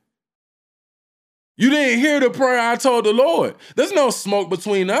 You didn't hear the prayer I told the Lord. There's no smoke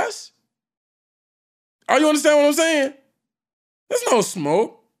between us. Are you understand what I'm saying? There's no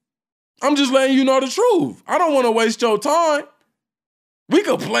smoke. I'm just letting you know the truth. I don't want to waste your time. We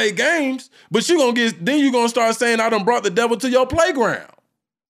could play games, but you're going to start saying I done brought the devil to your playground.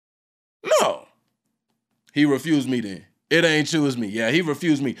 No. He refused me then. It ain't you, it's me. Yeah, he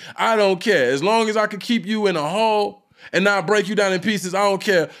refused me. I don't care. As long as I can keep you in a hole and not break you down in pieces, I don't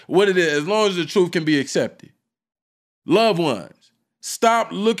care what it is, as long as the truth can be accepted. Loved ones,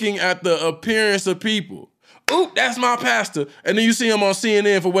 stop looking at the appearance of people. Oop, that's my pastor. And then you see him on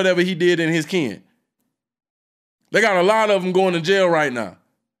CNN for whatever he did in his kin. They got a lot of them going to jail right now.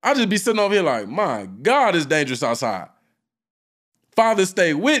 I just be sitting over here like, my God, it's dangerous outside. Father,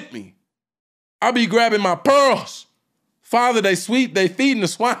 stay with me. I be grabbing my pearls. Father, they sweet, they feeding the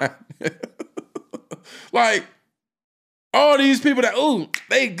swine. Like, all these people that, ooh,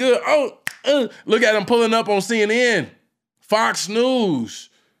 they good. Oh, look at them pulling up on CNN, Fox News,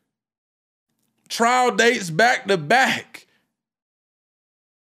 trial dates back to back.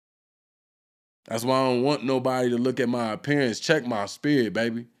 That's why I don't want nobody to look at my appearance. Check my spirit,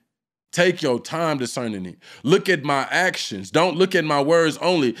 baby. Take your time discerning it. Look at my actions. Don't look at my words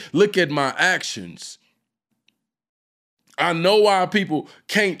only. Look at my actions. I know why people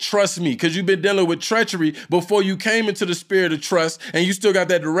can't trust me, because you've been dealing with treachery before you came into the spirit of trust, and you still got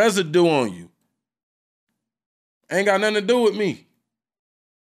that residue on you. Ain't got nothing to do with me.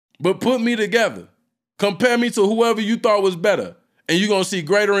 But put me together. Compare me to whoever you thought was better, and you're going to see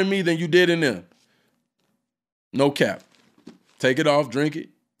greater in me than you did in them. No cap. Take it off, drink it.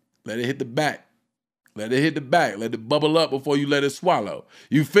 Let it hit the back. Let it hit the back. Let it bubble up before you let it swallow.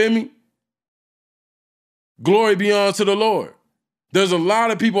 You feel me? Glory be unto the Lord. There's a lot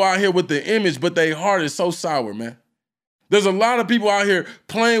of people out here with the image, but their heart is so sour, man. There's a lot of people out here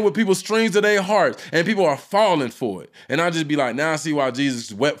playing with people's strings of their hearts, and people are falling for it. And I just be like, now I see why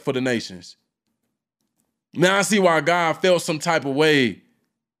Jesus wept for the nations. Now I see why God felt some type of way.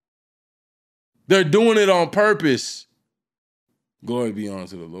 They're doing it on purpose. Glory be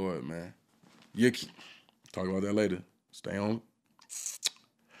unto the Lord, man. Talk about that later. Stay on.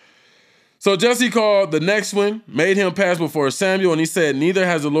 So Jesse called the next one, made him pass before Samuel, and he said, neither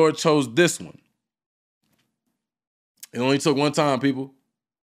has the Lord chose this one. It only took one time, people.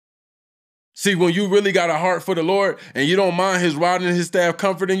 See, when you really got a heart for the Lord and you don't mind his rod and his staff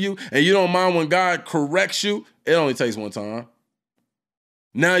comforting you, and you don't mind when God corrects you, it only takes one time.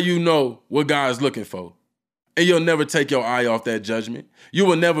 Now you know what God's looking for. And you'll never take your eye off that judgment. You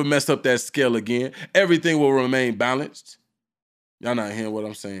will never mess up that scale again. Everything will remain balanced. Y'all not hearing what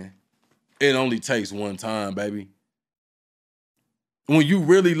I'm saying? It only takes one time, baby. When you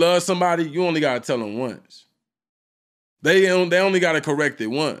really love somebody, you only got to tell them once. They only got to correct it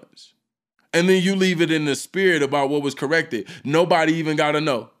once. And then you leave it in the spirit about what was corrected. Nobody even got to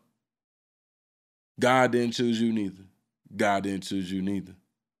know. God didn't choose you neither. God didn't choose you neither.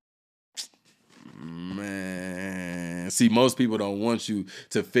 Man. See, most people don't want you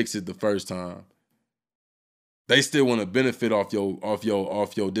to fix it the first time. They still want to benefit off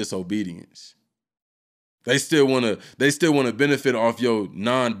your disobedience. They still want to benefit off your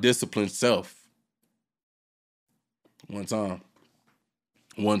non-disciplined self. One time.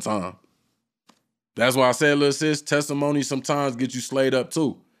 That's why I said, little sis, testimony sometimes get you slayed up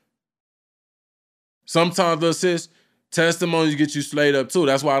too. Sometimes, little sis, testimonies get you slayed up too.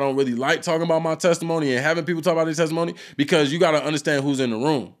 That's why I don't really like talking about my testimony and having people talk about their testimony, because you got to understand who's in the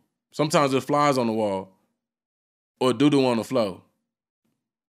room. Sometimes there's flies on the wall or doo-doo on the floor.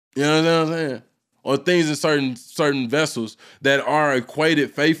 You know what I'm saying? Or things in certain vessels that are equated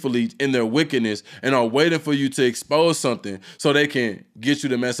faithfully in their wickedness and are waiting for you to expose something so they can get you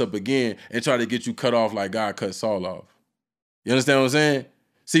to mess up again and try to get you cut off like God cut Saul off. You understand what I'm saying?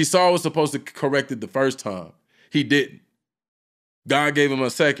 See, Saul was supposed to correct it the first time. He didn't. God gave him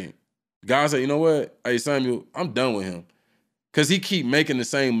a second. God said, you know what? Hey, Samuel, I'm done with him. Because he keep making the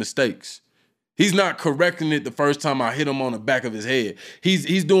same mistakes. He's not correcting it the first time I hit him on the back of his head.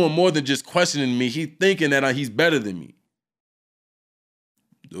 He's doing more than just questioning me. He's thinking that he's better than me.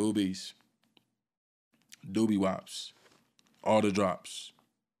 Doobies. Doobie wops. All the drops.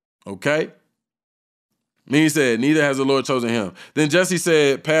 Okay? Then he said, neither has the Lord chosen him. Then Jesse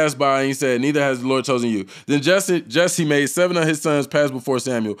said, pass by, and he said, neither has the Lord chosen you. Then Jesse made 7 of his sons pass before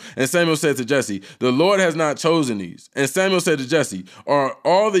Samuel. And Samuel said to Jesse, the Lord has not chosen these. And Samuel said to Jesse, are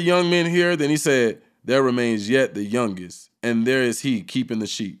all the young men here? Then he said, there remains yet the youngest, and there is he keeping the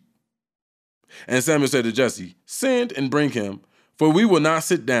sheep. And Samuel said to Jesse, send and bring him, for we will not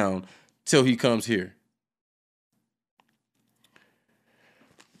sit down till he comes here.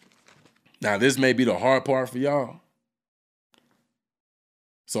 Now, this may be the hard part for y'all.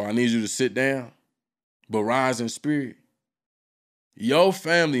 So I need you to sit down, but rise in spirit. Your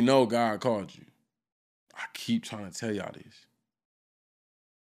family know God called you. I keep trying to tell y'all this.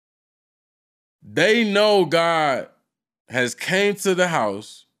 They know God has came to the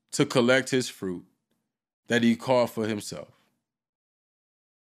house to collect his fruit that he called for himself.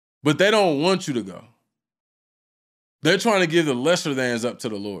 But they don't want you to go. They're trying to give the lesser thans up to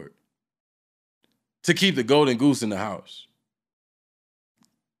the Lord, to keep the golden goose in the house.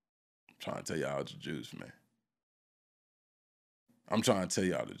 I'm trying to tell y'all the juice, man. I'm trying to tell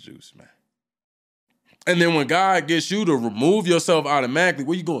y'all the juice, man. And then when God gets you to remove yourself automatically,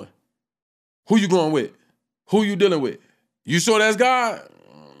 where you going? Who you going with? Who you dealing with? You sure that's God?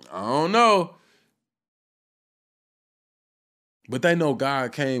 I don't know. But they know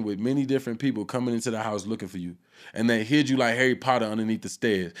God came with many different people coming into the house looking for you. And they hid you like Harry Potter underneath the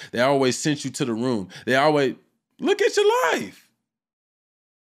stairs. They always sent you to the room. They always, look at your life.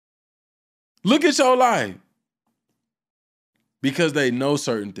 Look at your life. Because they know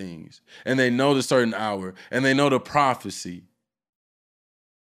certain things. And they know the certain hour. And they know the prophecy.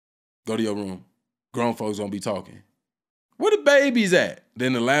 Go to your room. Grown folks gonna be talking. Where the babies at?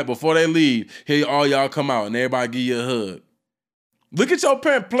 Then the lab, before they leave, here all y'all come out and everybody give you a hug. Look at your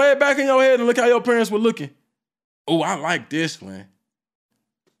parents. Play it back in your head and look how your parents were looking. Oh, I like this, man.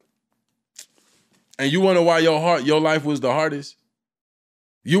 And you wonder why your life was the hardest?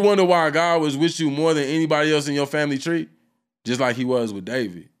 You wonder why God was with you more than anybody else in your family tree? Just like he was with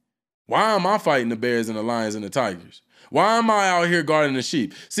David. Why am I fighting the bears and the lions and the tigers? Why am I out here guarding the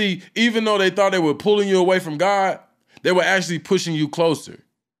sheep? See, even though they thought they were pulling you away from God, they were actually pushing you closer.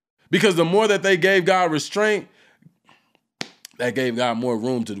 Because the more that they gave God restraint, that gave God more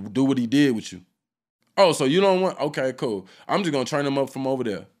room to do what he did with you. Oh, so you don't want, okay, cool. I'm just going to turn them up from over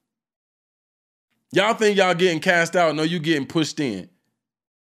there. Y'all think y'all getting cast out. No, you getting pushed in.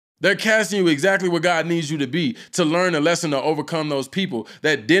 They're casting you exactly where God needs you to be, to learn a lesson to overcome those people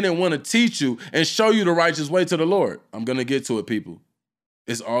that didn't want to teach you and show you the righteous way to the Lord. I'm going to get to it, people.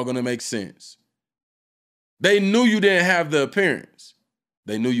 It's all going to make sense. They knew you didn't have the appearance.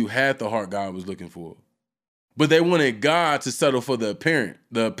 They knew you had the heart God was looking for. But they wanted God to settle for the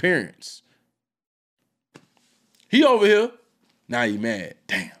appearance. He over here. Now he mad.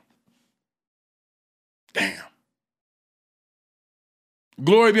 Damn.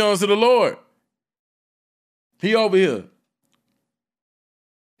 Glory be unto the Lord. He over here.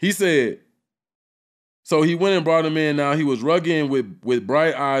 He said, so he went and brought him in. Now he was rugged with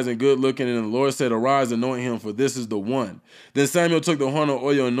bright eyes and good looking. And the Lord said, arise, anoint him, for this is the one. Then Samuel took the horn of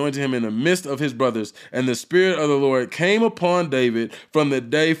oil and anointed him in the midst of his brothers. And the Spirit of the Lord came upon David from the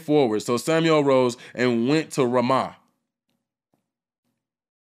day forward. So Samuel rose and went to Ramah.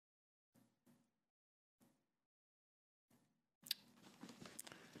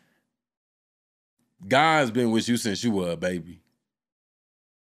 God's been with you since you were a baby.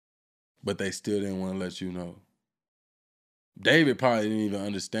 But they still didn't want to let you know. David probably didn't even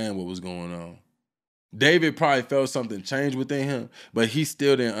understand what was going on. David probably felt something change within him, but he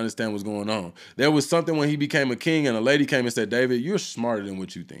still didn't understand what's going on. There was something when he became a king and a lady came and said, David, you're smarter than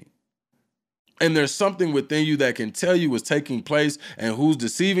what you think. And there's something within you that can tell you what's taking place and who's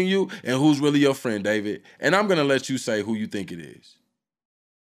deceiving you and who's really your friend, David. And I'm going to let you say who you think it is.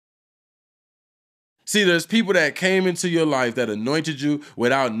 See, there's people that came into your life that anointed you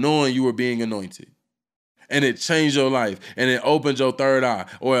without knowing you were being anointed. And it changed your life. And it opened your third eye.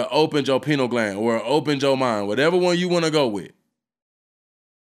 Or it opened your pineal gland. Or it opened your mind. Whatever one you want to go with.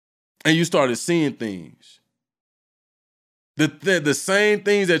 And you started seeing things. The same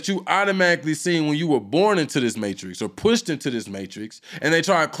things that you automatically seen when you were born into this matrix or pushed into this matrix. And they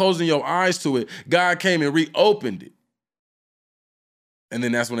tried closing your eyes to it. God came and reopened it. And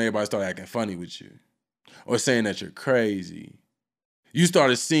then that's when everybody started acting funny with you. Or saying that you're crazy. You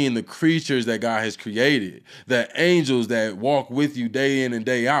started seeing the creatures that God has created, the angels that walk with you day in and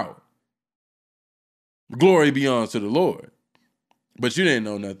day out. Glory be unto the Lord. But you didn't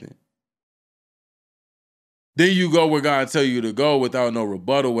know nothing. Then you go where God tell you to go without no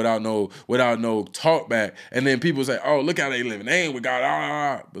rebuttal, without no talk back. And then people say, oh, look how they living. They ain't with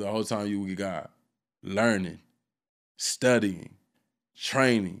God. But the whole time you with God. Learning, studying,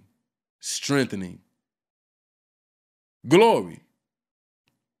 training, strengthening. Glory.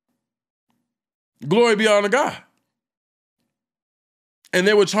 Glory be unto God. And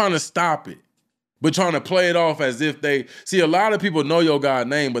they were trying to stop it, but trying to play it off as if they see. A lot of people know your God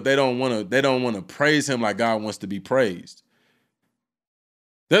name, but they don't want to praise him like God wants to be praised.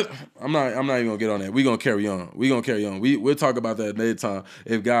 I'm not even gonna get on that. We're gonna carry on. We'll talk about that later time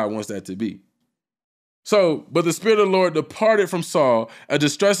if God wants that to be. So, but the Spirit of the Lord departed from Saul. A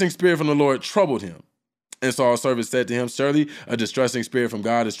distressing spirit from the Lord troubled him. And Saul's servant said to him, surely a distressing spirit from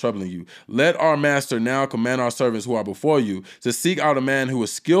God is troubling you. Let our master now command our servants who are before you to seek out a man who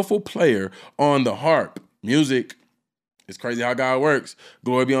is skillful player on the harp. Music. It's crazy how God works.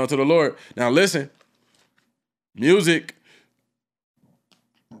 Glory be unto the Lord. Now listen, music.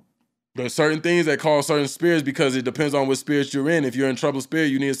 There's certain things that cause certain spirits because it depends on what spirits you're in. If you're in troubled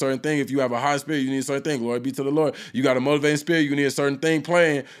spirit, you need a certain thing. If you have a high spirit, you need a certain thing. Glory be to the Lord. You got a motivating spirit, you need a certain thing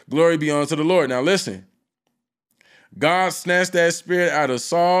playing. Glory be unto the Lord. Now listen. God snatched that spirit out of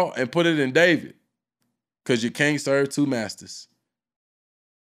Saul and put it in David because you can't serve two masters.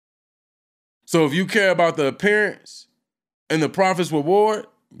 So if you care about the appearance and the prophet's reward,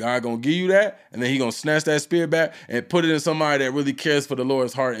 God going to give you that, and then he going to snatch that spirit back and put it in somebody that really cares for the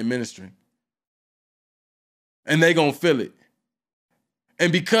Lord's heart and ministry. And they going to feel it. And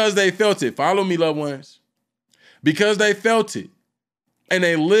because they felt it, follow me, loved ones, because they felt it and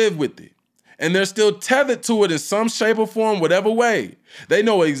they live with it, and they're still tethered to it in some shape or form, whatever way. They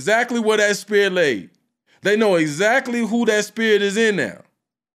know exactly where that spirit laid. They know exactly who that spirit is in now.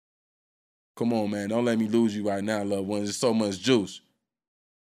 Come on, man. Don't let me lose you right now, loved ones. There's so much juice.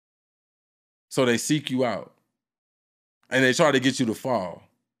 So they seek you out. And they try to get you to fall.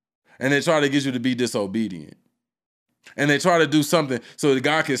 And they try to get you to be disobedient. And they try to do something so that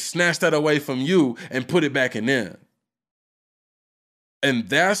God can snatch that away from you and put it back in them. And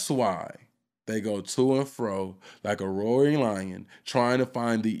that's why they go to and fro like a roaring lion trying to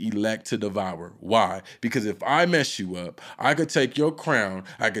find the elect to devour. Why? Because if I mess you up, I could take your crown,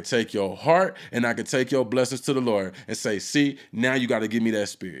 I could take your heart, and I could take your blessings to the Lord and say, see, now you got to give me that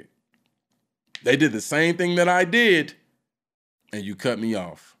spirit. They did the same thing that I did, and you cut me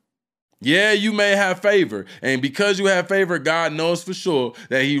off. Yeah, you may have favor, and because you have favor, God knows for sure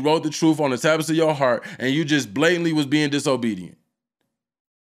that he wrote the truth on the tablets of your heart, and you just blatantly was being disobedient.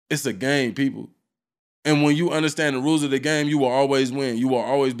 It's a game, people. And when you understand the rules of the game, you will always win. You will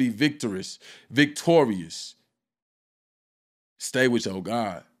always be victorious. Stay with your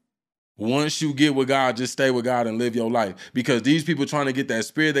God. Once you get with God, just stay with God and live your life. Because these people trying to get that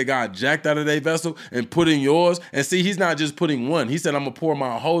spirit that God jacked out of their vessel and put in yours. And see, he's not just putting one. He said, I'm going to pour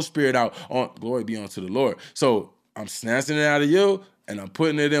my whole spirit out on, glory be unto the Lord. So I'm snatching it out of you and I'm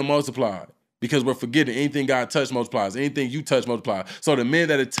putting it in multiplied. Because we're forgetting anything God touched multiplies. Anything you touch multiplies. So the minute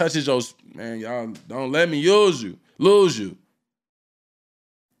that it touches your, man, y'all don't let me lose you.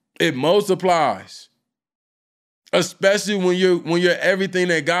 It multiplies. Especially when you're everything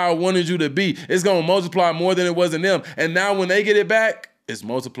that God wanted you to be. It's going to multiply more than it was in them. And now when they get it back, it's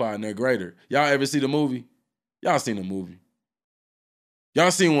multiplied and they're greater. Y'all ever see the movie? Y'all seen the movie. Y'all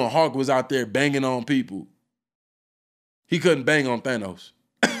seen when Hawk was out there banging on people. He couldn't bang on Thanos.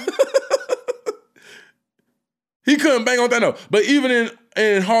 He couldn't bang on Thanos. But even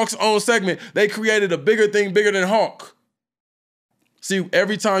in Hawk's own segment, they created a bigger thing, bigger than Hawk. See,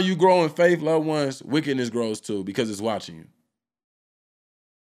 every time you grow in faith, loved ones, wickedness grows too because it's watching you.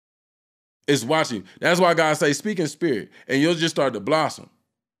 It's watching you. That's why God says, speak in spirit, and you'll just start to blossom.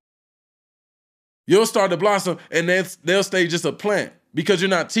 You'll start to blossom, and they'll stay just a plant because you're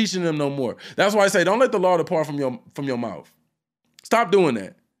not teaching them no more. That's why I say, don't let the law depart from your mouth. Stop doing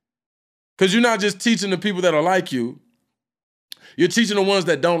that. Because you're not just teaching the people that are like you. You're teaching the ones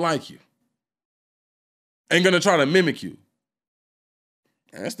that don't like you. And going to try to mimic you.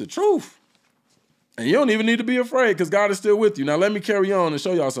 And that's the truth. And you don't even need to be afraid because God is still with you. Now let me carry on and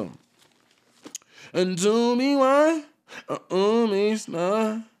show y'all something. And to me why?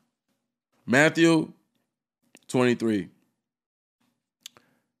 Matthew 23.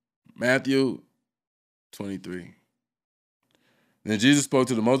 Matthew 23. Then Jesus spoke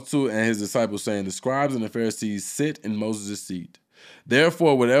to the multitude and his disciples, saying, the scribes and the Pharisees sit in Moses' seat.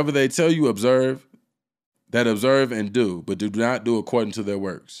 Therefore, whatever they tell you, observe and do, but do not do according to their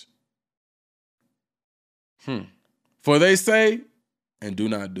works. For they say and do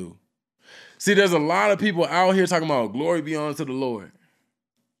not do. See, there's a lot of people out here talking about glory be unto the Lord.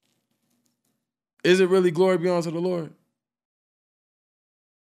 Is it really glory be unto the Lord?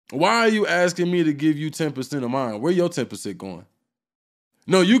 Why are you asking me to give you 10% of mine? Where your 10% going?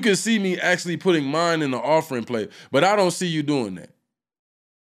 No, you can see me actually putting mine in the offering plate, but I don't see you doing that.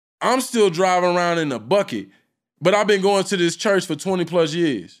 I'm still driving around in a bucket, but I've been going to this church for 20 plus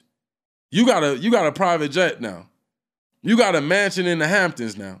years. You got a private jet now. You got a mansion in the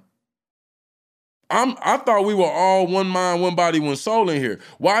Hamptons now. I thought we were all one mind, one body, one soul in here.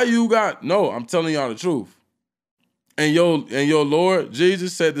 Why you got? No, I'm telling y'all the truth. And your Lord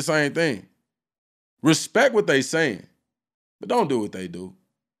Jesus said the same thing. Respect what they saying, but don't do what they do.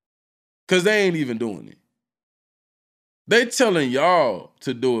 Because they ain't even doing it. They telling y'all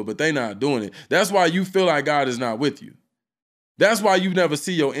to do it, but they not doing it. That's why you feel like God is not with you. That's why you never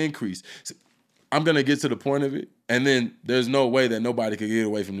see your increase. I'm going to get to the point of it, and then there's no way that nobody could get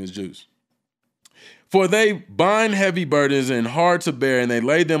away from this juice. For they bind heavy burdens and hard to bear, and they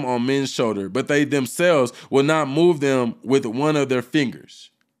lay them on men's shoulder, but they themselves will not move them with one of their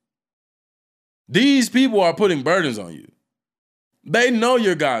fingers. These people are putting burdens on you. They know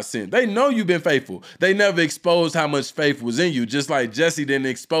you're God sent. They know you've been faithful. They never exposed how much faith was in you, just like Jesse didn't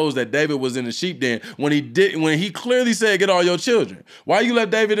expose that David was in the sheep den when he clearly said, get all your children. Why you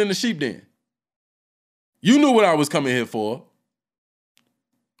let David in the sheep den? You knew what I was coming here for.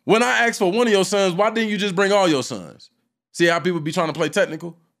 When I asked for one of your sons, why didn't you just bring all your sons? See how people be trying to play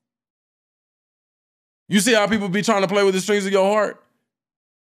technical? You see how people be trying to play with the strings of your heart?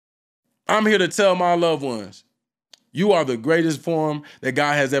 I'm here to tell my loved ones, you are the greatest form that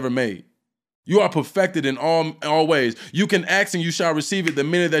God has ever made. You are perfected in all ways. You can ask and you shall receive it the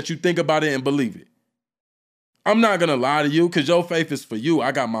minute that you think about it and believe it. I'm not going to lie to you because your faith is for you.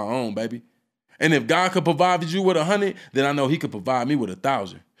 I got my own, baby. And if God could provide you with 100, then I know he could provide me with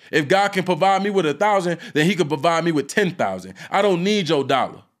 1,000. If God can provide me with 1,000, then he could provide me with 10,000. I don't need your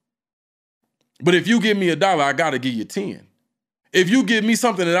dollar. But if you give me $1, I got to give you 10. If you give me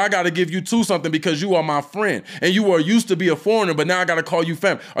something, then I got to give you 2 something because you are my friend. And you are used to be a foreigner, but now I got to call you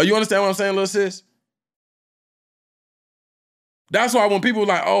family. Are you understand what I'm saying, little sis? That's why when people are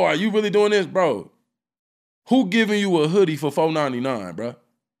like, oh, are you really doing this? Bro, who giving you a hoodie for $4.99, bro?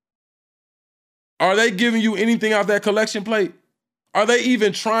 Are they giving you anything out that collection plate? Are they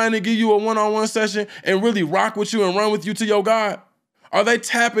even trying to give you a one-on-one session and really rock with you and run with you to your God? Are they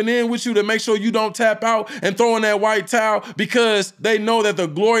tapping in with you to make sure you don't tap out and throw in that white towel because they know that the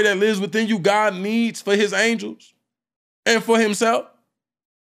glory that lives within you, God needs for his angels and for himself?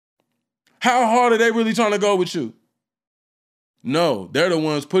 How hard are they really trying to go with you? No, they're the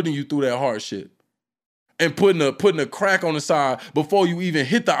ones putting you through that hardship and putting a crack on the side before you even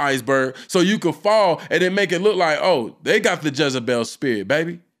hit the iceberg so you could fall and then make it look like, oh, they got the Jezebel spirit,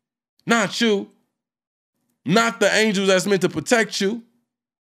 baby. Not you. Not the angels that's meant to protect you.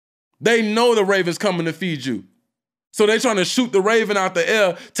 They know the raven's coming to feed you. So they're trying to shoot the raven out the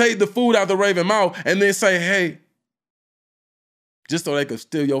air, take the food out the raven's mouth, and then say, hey, just so they could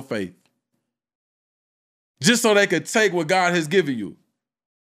steal your faith. Just so they could take what God has given you.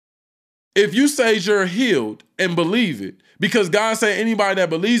 If you say you're healed and believe it, because God said anybody that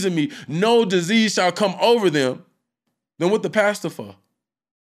believes in me, no disease shall come over them, then what the pastor for?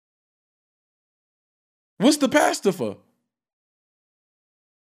 What's the pastor for?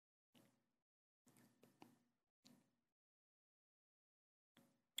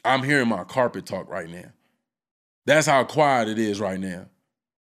 I'm hearing my carpet talk right now. That's how quiet it is right now.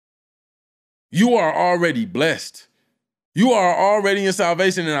 You are already blessed. You are already in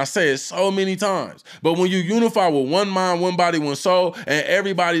salvation, and I say it so many times. But when you unify with one mind, one body, one soul, and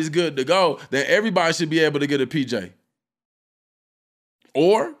everybody's good to go, then everybody should be able to get a PJ.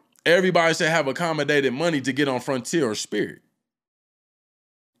 Or everybody should have accommodated money to get on Frontier or Spirit.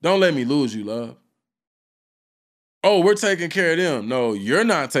 Don't let me lose you, love. Oh, we're taking care of them. No, you're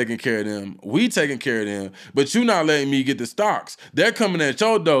not taking care of them. We taking care of them, but you're not letting me get the stocks. They're coming at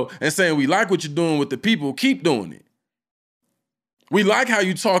your door and saying, we like what you're doing with the people. Keep doing it. We like how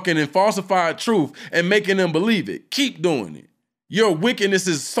you talking in falsified truth and making them believe it. Keep doing it. Your wickedness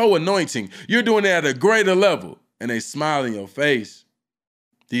is so anointing. You're doing it at a greater level. And they smile in your face.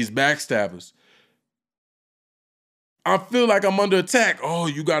 These backstabbers. I feel like I'm under attack. Oh,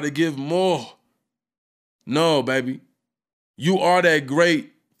 you got to give more. No, baby. You are that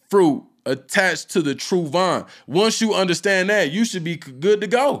great fruit attached to the true vine. Once you understand that, you should be good to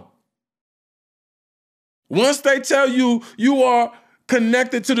go. Once they tell you you are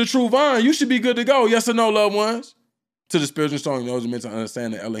connected to the true vine, you should be good to go. Yes or no, loved ones? To the spiritual strong, those are meant to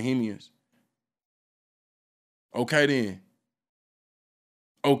understand the Elohimians. Okay then.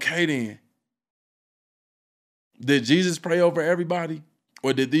 Okay then. Did Jesus pray over everybody?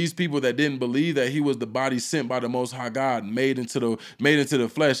 Or did these people that didn't believe that he was the body sent by the Most High God, made into the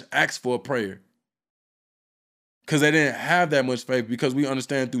flesh, ask for a prayer? Because they didn't have that much faith, because we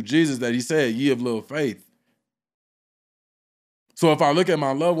understand through Jesus that he said, ye of little faith. So if I look at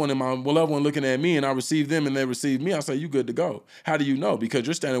my loved one and my loved one looking at me and I receive them and they receive me, I say, you good to go. How do you know? Because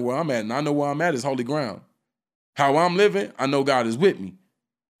you're standing where I'm at, and I know where I'm at is holy ground. How I'm living, I know God is with me.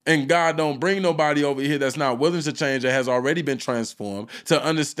 And God don't bring nobody over here that's not willing to change, that has already been transformed, to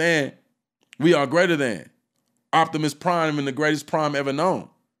understand we are greater than. Optimus Prime and the greatest prime ever known.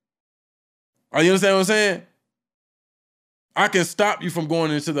 Are you understand what I'm saying? I can stop you from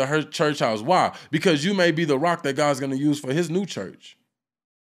going into the church house. Why? Because you may be the rock that God's going to use for his new church.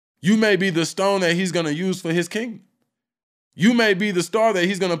 You may be the stone that he's going to use for his kingdom. You may be the star that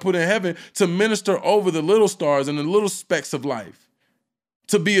he's going to put in heaven to minister over the little stars and the little specks of life,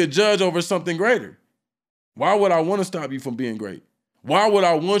 to be a judge over something greater. Why would I want to stop you from being great? Why would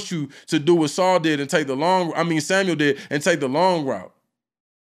I want you to do what Samuel did and take the long route?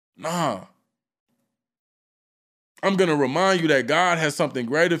 Nah. I'm going to remind you that God has something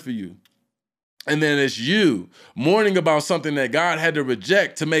greater for you. And then it's you mourning about something that God had to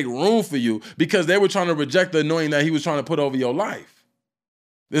reject to make room for you, because they were trying to reject the anointing that he was trying to put over your life.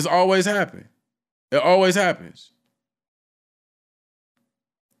 This always happens. It always happens.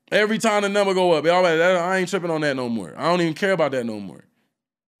 Every time the number go up, I ain't tripping on that no more. I don't even care about that no more.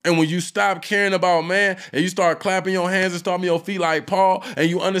 And when you stop caring about man and you start clapping your hands and stomping your feet like Paul, and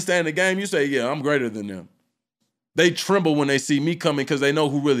you understand the game, you say, yeah, I'm greater than them. They tremble when they see me coming because they know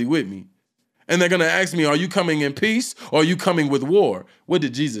who really with me. And they're going to ask me, are you coming in peace or are you coming with war? What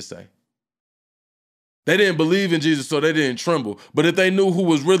did Jesus say? They didn't believe in Jesus, so they didn't tremble. But if they knew who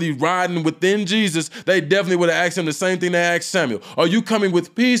was really riding within Jesus, they definitely would have asked him the same thing they asked Samuel. Are you coming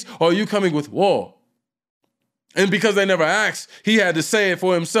with peace or are you coming with war? And because they never asked, he had to say it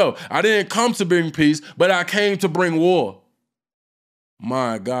for himself. I didn't come to bring peace, but I came to bring war.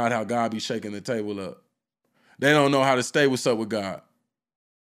 My God, how God be shaking the table up. They don't know how to stay what's up with God.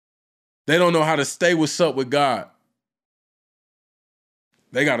 They don't know how to stay what's up with God.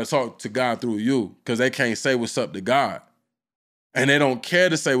 They got to talk to God through you because they can't say what's up to God. And they don't care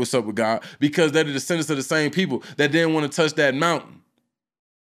to say what's up with God because they're the descendants of the same people that didn't want to touch that mountain.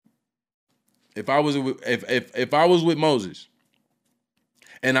 If I was with Moses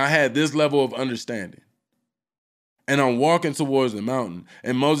and I had this level of understanding and I'm walking towards the mountain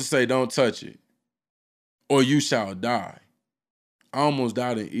and Moses say, don't touch it or you shall die. I almost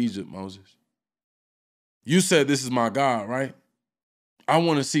died in Egypt, Moses. You said this is my God, right? I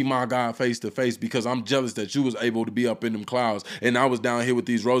want to see my God face to face because I'm jealous that you was able to be up in them clouds and I was down here with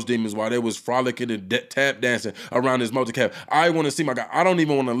these rose demons while they was frolicking and tap dancing around this multicap. I want to see my God. I don't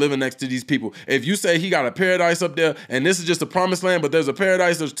even want to live next to these people. If you say he got a paradise up there and this is just a promised land, but there's a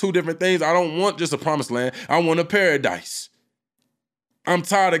paradise, there's two different things. I don't want just a promised land. I want a paradise. I'm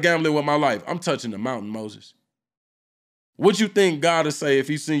tired of gambling with my life. I'm touching the mountain, Moses. What you think God will say if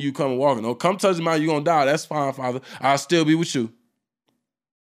he seen you come walking? Oh, come touch the mountain, you're going to die. That's fine, Father. I'll still be with you.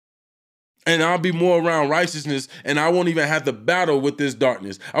 And I'll be more around righteousness, and I won't even have to battle with this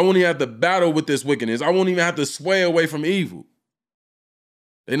darkness. I won't even have to battle with this wickedness. I won't even have to sway away from evil.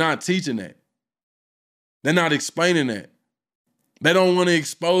 They're not teaching that. They're not explaining that. They don't want to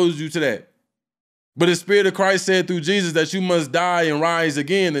expose you to that. But the Spirit of Christ said through Jesus that you must die and rise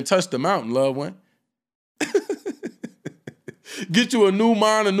again and touch the mountain, loved one. Get you a new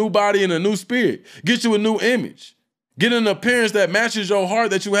mind, a new body, and a new spirit. Get you a new image. Get an appearance that matches your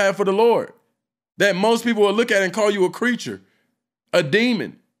heart that you have for the Lord. That most people will look at and call you a creature, a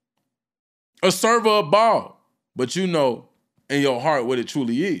demon, a server of Baal. But you know in your heart what it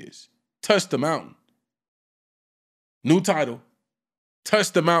truly is. Touch the mountain. New title.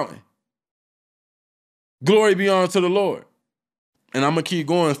 Touch the mountain. Glory be unto the Lord. And I'm going to keep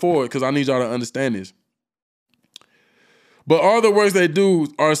going forward because I need y'all to understand this. But all the works they do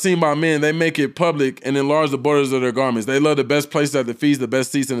are seen by men. They make it public and enlarge the borders of their garments. They love the best places at the feast, the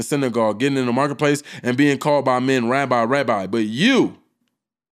best seats in the synagogue, getting in the marketplace and being called by men, rabbi, rabbi. But you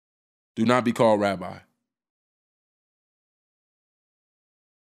do not be called rabbi.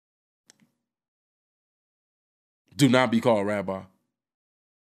 Do not be called rabbi.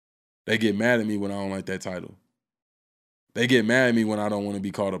 They get mad at me when I don't like that title. They get mad at me when I don't want to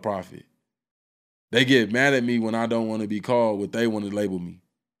be called a prophet. They get mad at me when I don't want to be called what they want to label me.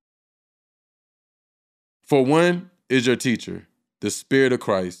 For one is your teacher, the Spirit of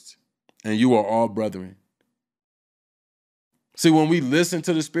Christ, and you are all brethren. See, when we listen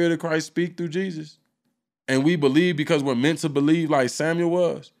to the Spirit of Christ speak through Jesus, and we believe because we're meant to believe like Samuel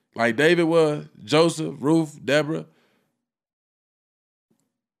was, like David was, Joseph, Ruth, Deborah,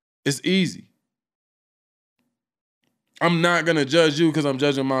 It's easy. I'm not going to judge you because I'm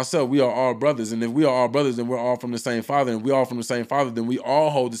judging myself. We are all brothers. And if we are all brothers, then we're all from the same Father. And if we all from the same Father, then we all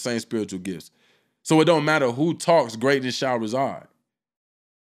hold the same spiritual gifts. So it don't matter who talks, greatness shall reside.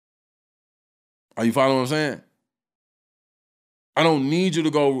 Are you following what I'm saying? I don't need you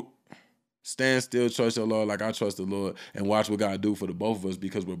to go stand still, trust your Lord like I trust the Lord, and watch what God do for the both of us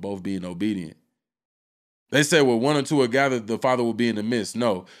because we're both being obedient. They say where one or two are gathered, the Father will be in the midst.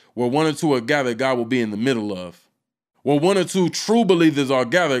 No, where one or two are gathered, God will be in the middle of. Where one or two true believers are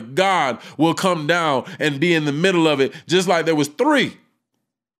gathered, God will come down and be in the middle of it, just like there was 3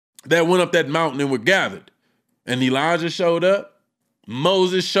 that went up that mountain and were gathered. And Elijah showed up,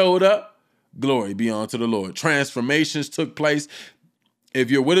 Moses showed up, glory be unto the Lord. Transformations took place.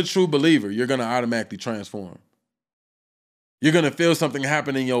 If you're with a true believer, you're going to automatically transform. You're going to feel something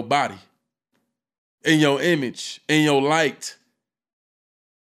happen in your body, in your image, in your light.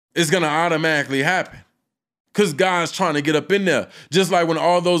 It's going to automatically happen. Because God's trying to get up in there. Just like when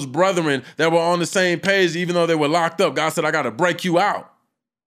all those brethren that were on the same page, even though they were locked up, God said, I got to break you out.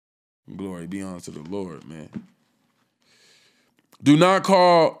 Glory be unto the Lord, man. Do not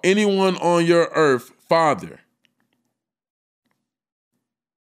call anyone on your earth father.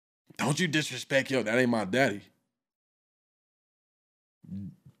 Don't you disrespect that ain't my daddy.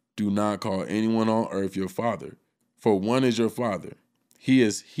 Do not call anyone on earth your father, for one is your Father. He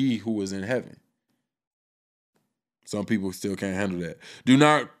is he who is in heaven. Some people still can't handle that. Do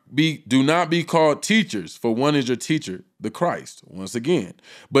not be called teachers, for one is your teacher, the Christ, once again.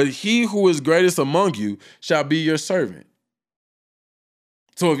 But he who is greatest among you shall be your servant.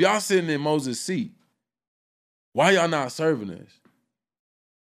 So if y'all sitting in Moses' seat, why y'all not serving us?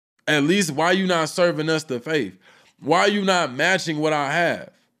 At least why you not serving us the faith? Why are you not matching what I have?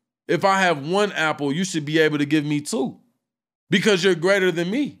 If I have 1 apple, you should be able to give me 2 because you're greater than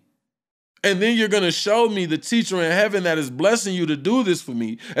me. And then you're going to show me the teacher in heaven that is blessing you to do this for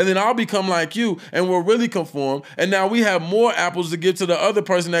me. And then I'll become like you and we'll really conform. And now we have more apples to give to the other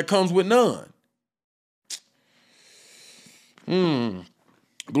person that comes with none.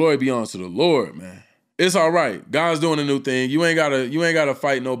 Glory be unto the Lord, man. It's all right. God's doing a new thing. You ain't gotta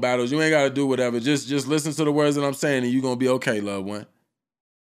fight no battles. You ain't gotta do whatever. Just listen to the words that I'm saying and you're gonna be okay, loved one.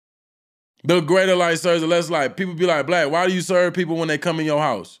 The greater light serves the less light. People be like, Blakk, why do you serve people when they come in your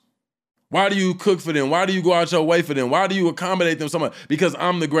house? Why do you cook for them? Why do you go out your way for them? Why do you accommodate them so much? Because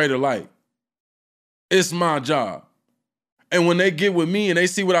I'm the greater light. It's my job. And when they get with me and they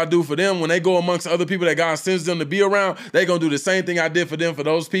see what I do for them, when they go amongst other people that God sends them to be around, they're going to do the same thing I did for them, for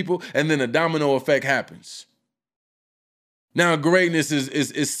those people, and then a domino effect happens. Now, greatness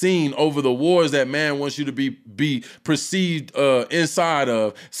is seen over the wars that man wants you to be perceived inside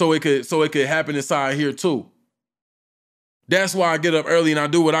of, so it could happen inside here too. That's why I get up early and I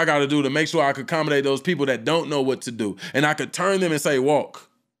do what I got to do to make sure I can accommodate those people that don't know what to do. And I could turn them and say, walk.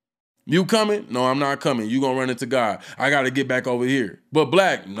 You coming? No, I'm not coming. You going to run into God. I got to get back over here. But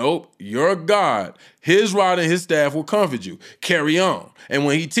Blakk, nope, you're God. His rod and his staff will comfort you. Carry on. And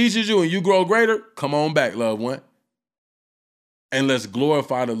when he teaches you and you grow greater, come on back, loved one. And let's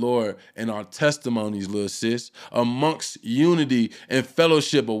glorify the Lord in our testimonies, little sis, amongst unity and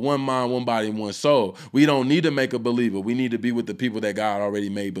fellowship of one mind, one body, and one soul. We don't need to make a believer. We need to be with the people that God already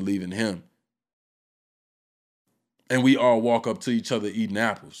made believe in him. And we all walk up to each other eating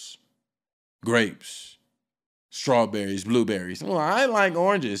apples, grapes, strawberries, blueberries. Well, I like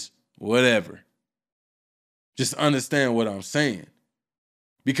oranges, whatever. Just understand what I'm saying.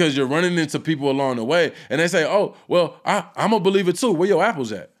 Because you're running into people along the way and they say, oh, well, I'm a believer too. Where your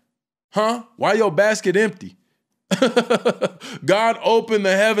apples at? Huh? Why your basket empty? God opened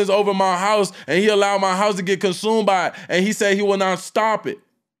the heavens over my house and he allowed my house to get consumed by it. And he said he will not stop it.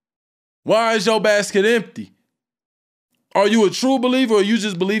 Why is your basket empty? Are you a true believer or are you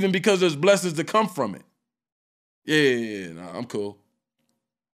just believing because there's blessings to come from it? Yeah, nah, I'm cool.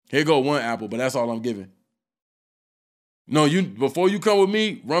 Here go 1 apple, but that's all I'm giving. No, before you come with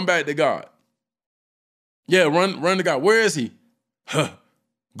me, run back to God. Yeah, run to God. Where is he? Huh.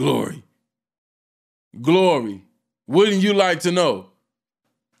 Glory. Glory. Wouldn't you like to know?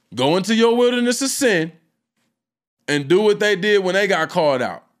 Go into your wilderness of sin and do what they did when they got called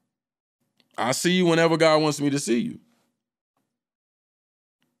out. I'll see you whenever God wants me to see you.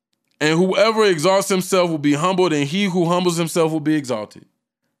 And whoever exalts himself will be humbled, and he who humbles himself will be exalted.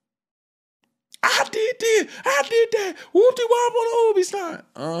 I did that. Whoop-de-wop on the Ubi sign.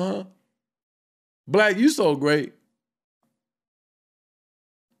 Uh-huh. Blakk, you so great.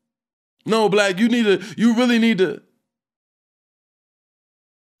 No, Blakk, you really need to.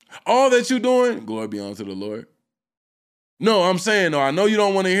 All that you're doing, glory be unto the Lord. No, I'm saying, though, I know you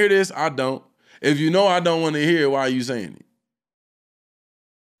don't want to hear this. I don't. If you know I don't want to hear it, why are you saying it?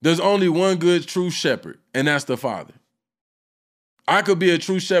 There's only one good true shepherd, and that's the Father. I could be a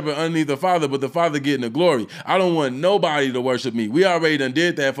true shepherd underneath the Father, but the Father getting the glory. I don't want nobody to worship me. We already done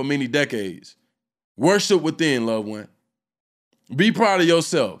did that for many decades. Worship within, loved one. Be proud of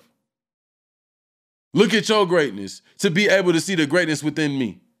yourself. Look at your greatness to be able to see the greatness within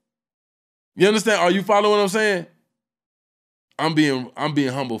me. You understand? Are you following what I'm saying? I'm being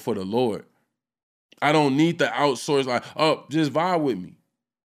humble for the Lord. I don't need to outsource, like, oh, just vibe with me.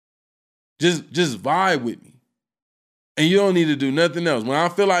 Just vibe with me. And you don't need to do nothing else. When I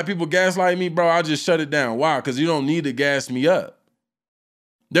feel like people gaslight me, bro, I just shut it down. Why? Because you don't need to gas me up.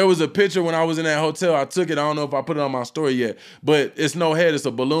 There was a picture when I was in that hotel. I took it. I don't know if I put it on my story yet. But it's no head. It's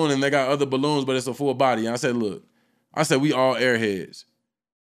a balloon, and they got other balloons, but it's a full body. And I said, look, we all airheads.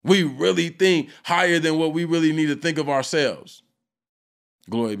 We really think higher than what we really need to think of ourselves.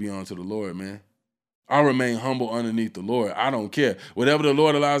 Glory be unto the Lord, man. I remain humble underneath the Lord. I don't care. Whatever the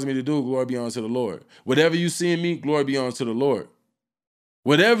Lord allows me to do, glory be unto the Lord. Whatever you see in me, glory be unto the Lord.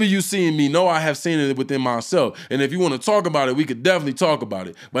 Whatever you see in me, know I have seen it within myself. And if you want to talk about it, we could definitely talk about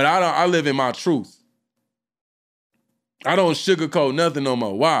it. But I live in my truth. I don't sugarcoat nothing no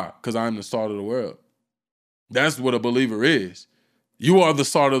more. Why? Because I'm the salt of the world. That's what a believer is. You are the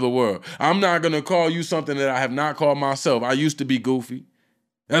salt of the world. I'm not going to call you something that I have not called myself. I used to be goofy.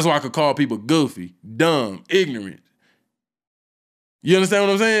 That's why I could call people goofy, dumb, ignorant. You understand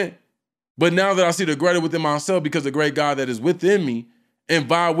what I'm saying? But now that I see the greater within myself because the great God that is within me and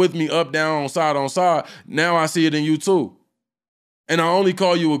vibe with me up, down, on side, now I see it in you too. And I only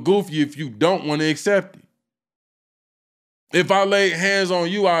call you a goofy if you don't want to accept it. If I lay hands on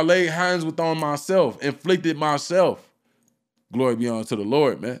you, I lay hands on myself, inflicted myself. Glory be unto the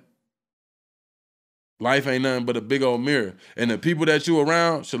Lord, man. Life ain't nothing but a big old mirror. And the people that you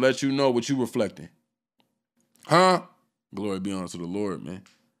around should let you know what you reflecting. Huh? Glory be unto the Lord, man.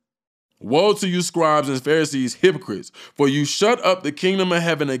 Woe to you, scribes and Pharisees, hypocrites, for you shut up the kingdom of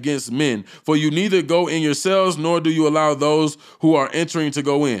heaven against men, for you neither go in yourselves, nor do you allow those who are entering to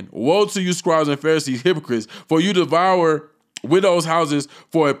go in. Woe to you, scribes and Pharisees, hypocrites, for you devour widows' houses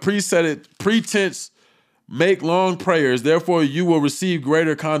for a pretense, make long prayers, therefore you will receive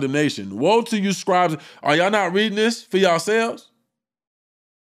greater condemnation. Woe to you, scribes. Are y'all not reading this for yourselves?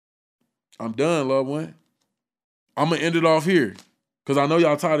 I'm done, loved one. I'm going to end it off here because I know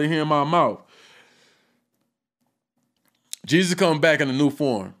y'all tired of hearing my mouth. Jesus come back in a new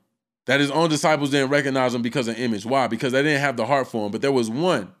form that his own disciples didn't recognize him because of image. Why? Because they didn't have the heart for him, but there was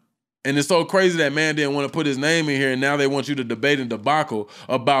one. And it's so crazy that man didn't want to put his name in here, and now they want you to debate and debacle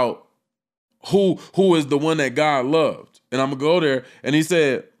about who is the one that God loved. And I'm going to go there. And he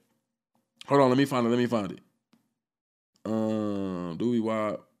said, hold on, let me find it. Doobie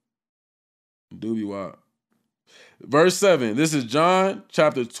Wop. Verse 7. This is John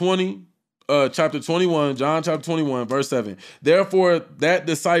chapter 21, John chapter 21, verse 7. Therefore, that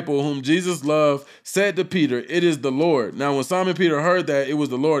disciple whom Jesus loved said to Peter, it is the Lord. Now, when Simon Peter heard that it was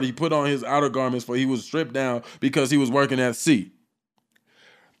the Lord, he put on his outer garments, for he was stripped down because he was working at sea.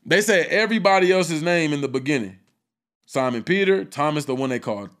 They said everybody else's name in the beginning. Simon Peter, Thomas, the one they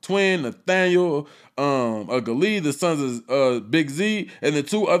called twin, Nathaniel, Galilee, the sons of Big Z, and the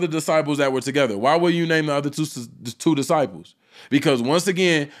two other disciples that were together. Why would you name the other two disciples? Because once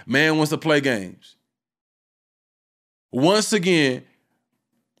again, man wants to play games. Once again,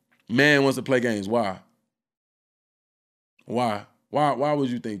 man wants to play games. Why? Why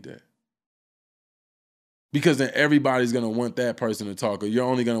would you think that? Because then everybody's going to want that person to talk, or you're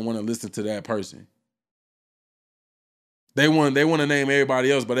only going to want to listen to that person. They want to name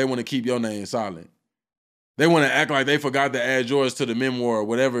everybody else, but they want to keep your name silent. They want to act like they forgot to add yours to the memoir or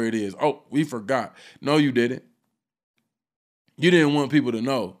whatever it is. Oh, we forgot. No, you didn't. You didn't want people to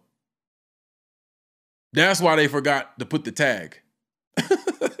know. That's why they forgot to put the tag.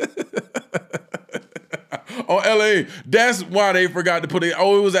 On LA, that's why they forgot to put it.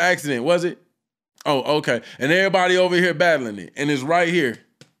 Oh, it was an accident, was it? Oh, okay. And everybody over here battling it. And it's right here.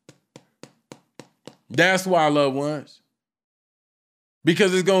 That's why, loved ones.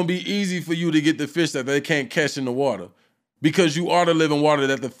 Because it's going to be easy for you to get the fish that they can't catch in the water. Because you are the living water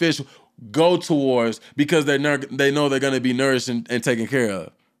that the fish go towards because they know they're going to be nourished and taken care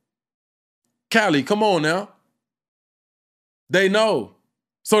of. Callie, come on now. They know.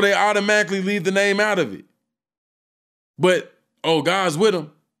 So they automatically leave the name out of it. But, oh, God's with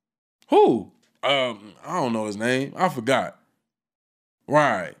them. Who? I don't know his name. I forgot.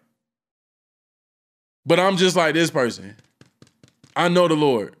 Right. But I'm just like this person. I know the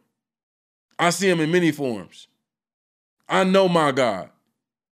Lord. I see him in many forms. I know my God.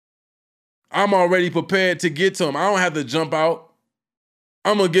 I'm already prepared to get to him. I don't have to jump out.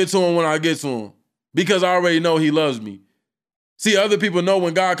 I'm going to get to him when I get to him because I already know he loves me. See, other people know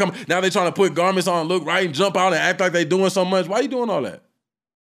when God comes. Now they're trying to put garments on, look right, and jump out and act like they're doing so much. Why are you doing all that?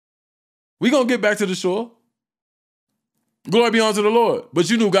 We're going to get back to the shore. Glory be unto the Lord. But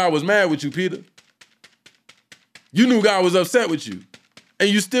you knew God was mad with you, Peter. You knew God was upset with you. And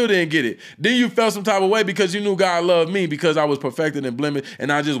you still didn't get it. Then you felt some type of way because you knew God loved me because I was perfected and blemished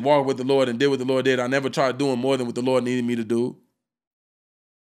and I just walked with the Lord and did what the Lord did. I never tried doing more than what the Lord needed me to do.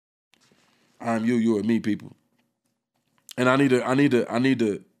 I'm you, you are me, people. And I need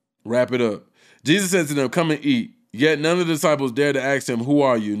to wrap it up. Jesus said to them, come and eat. Yet none of the disciples dared to ask him, who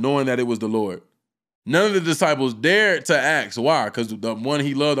are you? Knowing that it was the Lord. None of the disciples dared to ask. Why? Because the one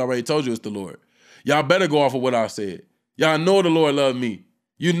he loved already told you it's the Lord. Y'all better go off of what I said. Y'all know the Lord loved me.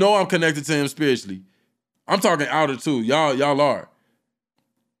 You know I'm connected to him spiritually. I'm talking outer too. Y'all are.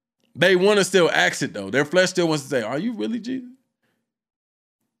 They want to still ask it though. Their flesh still wants to say, are you really Jesus?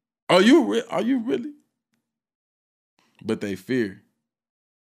 Are you really? But they fear.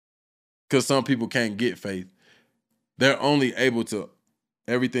 Because some people can't get faith. They're only able to,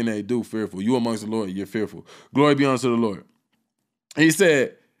 everything they do, fearful. You amongst the Lord, you're fearful. Glory be unto the Lord. He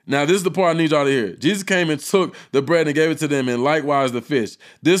said, now this is the part I need y'all to hear. Jesus came and took the bread and gave it to them, and likewise the fish.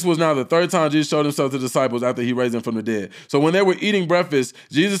 This was now the third time Jesus showed himself to the disciples after he raised them from the dead. So when they were eating breakfast,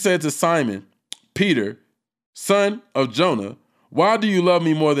 Jesus said to Simon, Peter, son of Jonah, why do you love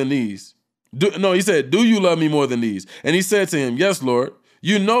me more than these? He said, do you love me more than these? And he said to him, yes, Lord,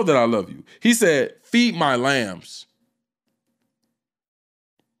 you know that I love you. He said, feed my lambs.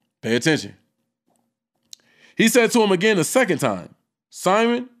 Pay attention. He said to him again a second time,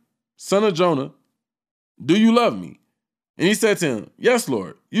 Simon, son of Jonah, do you love me? And he said to him, yes,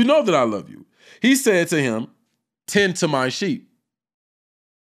 Lord, you know that I love you. He said to him, tend to my sheep.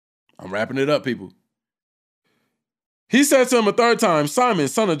 I'm wrapping it up, people. He said to him a third time, Simon,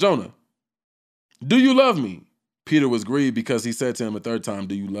 son of Jonah, do you love me? Peter was grieved because he said to him a third time,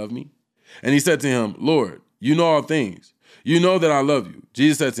 do you love me? And he said to him, Lord, you know all things. You know that I love you.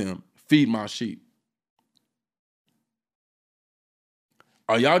 Jesus said to him, feed my sheep.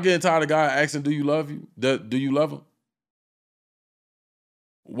 Are y'all getting tired of God asking, do you love you? Do you love him?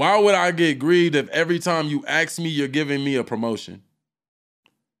 Why would I get grieved if every time you ask me, you're giving me a promotion?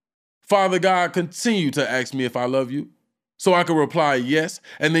 Father God, continue to ask me if I love you so I can reply yes,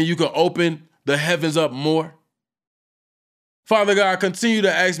 and then you can open the heavens up more. Father God, continue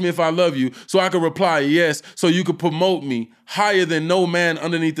to ask me if I love you so I can reply yes, so you can promote me higher than no man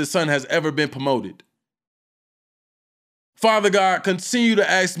underneath the sun has ever been promoted. Father God, continue to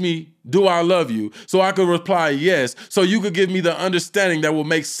ask me, do I love you? So I could reply yes, so you could give me the understanding that will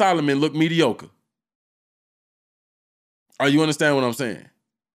make Solomon look mediocre. Are you understand what I'm saying?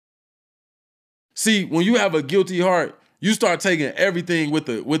 See, when you have a guilty heart, you start taking everything with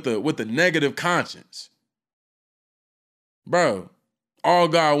the negative conscience. Bro, all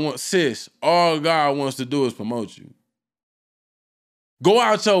God wants to do is promote you. Go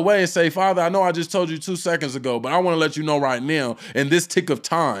out your way and say, Father, I know I just told you 2 seconds ago, but I want to let you know right now in this tick of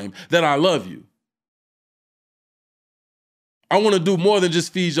time that I love you. I want to do more than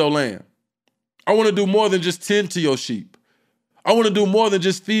just feed your lamb. I want to do more than just tend to your sheep. I want to do more than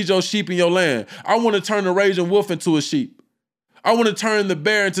just feed your sheep and your lamb. I want to turn the raging wolf into a sheep. I want to turn the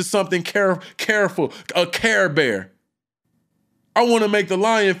bear into something careful, a care bear. I want to make the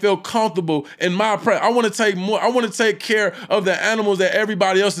lion feel comfortable in my presence. I want to take more. I want to take care of the animals that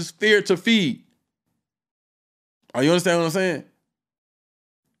everybody else is feared to feed. Are you understand what I'm saying?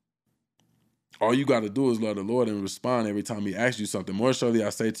 All you got to do is love the Lord and respond every time he asks you something. More surely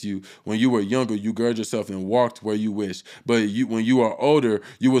I say to you, when you were younger, you gird yourself and walked where you wish. But when you are older,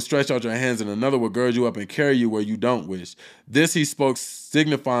 you will stretch out your hands and another will gird you up and carry you where you don't wish. This he spoke,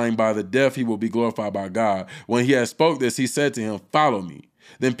 signifying by the death he will be glorified by God. When he had spoke this, he said to him, follow me.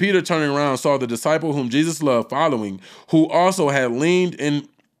 Then Peter, turning around, saw the disciple whom Jesus loved following, who also had leaned in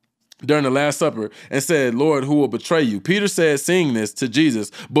during the Last Supper and said, Lord, who will betray you? Peter said, seeing this, to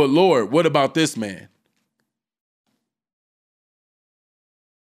Jesus, but Lord, what about this man?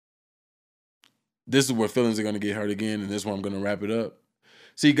 This is where feelings are going to get hurt again, and this is where I'm going to wrap it up.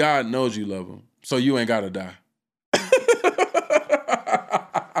 See, God knows you love him, so you ain't got to die.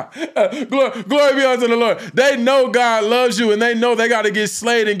 Glory be unto the Lord. They know God loves you and they know they got to get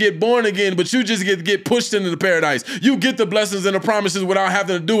slayed and get born again, but you just get pushed into the paradise. You get the blessings and the promises without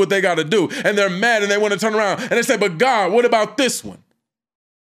having to do what they got to do. And they're mad and they want to turn around and they say, but God, what about this one?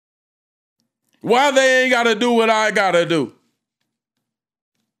 Why they ain't got to do what I got to do?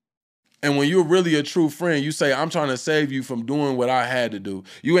 And when you're really a true friend, you say, I'm trying to save you from doing what I had to do.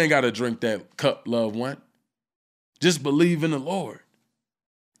 You ain't got to drink that cup, loved one. Just believe in the Lord.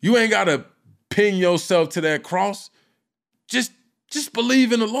 You ain't got to pin yourself to that cross. Just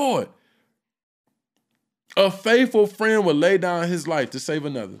believe in the Lord. A faithful friend will lay down his life to save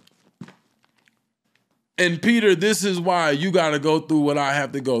another. And Peter, this is why you got to go through what I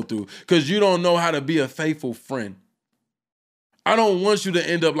have to go through, because you don't know how to be a faithful friend. I don't want you to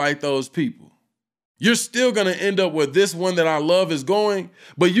end up like those people. You're still going to end up where this one that I love is going,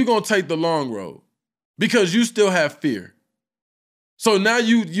 but you're going to take the long road because you still have fear. So now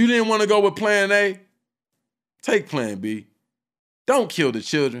you didn't want to go with plan A? Take plan B. Don't kill the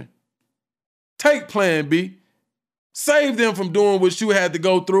children. Take plan B. Save them from doing what you had to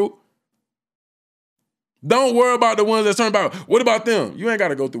go through. Don't worry about the ones that's turning about. What about them? You ain't got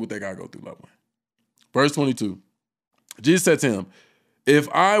to go through what they got to go through, loved one. Verse 22. Jesus said to him, if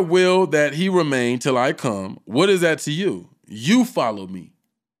I will that he remain till I come, what is that to you? You follow me.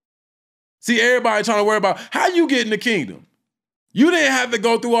 See, everybody trying to worry about how you get in the kingdom. You didn't have to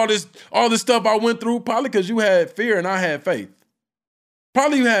go through all this stuff I went through, probably because you had fear and I had faith.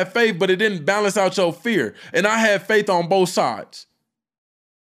 Probably you had faith, but it didn't balance out your fear. And I had faith on both sides.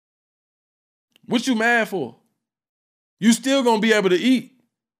 What you mad for? You still gonna be able to eat.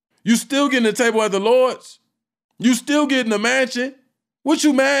 You still getting the table at the Lord's. You still getting the mansion. What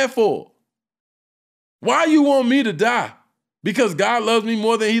you mad for? Why you want me to die? Because God loves me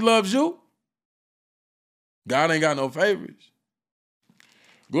more than he loves you? God ain't got no favorites.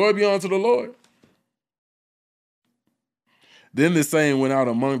 Glory be unto the Lord. Then the saying went out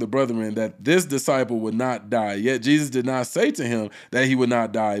among the brethren that this disciple would not die. Yet Jesus did not say to him that he would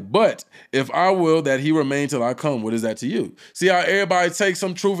not die. But if I will that he remain till I come, what is that to you? See how everybody takes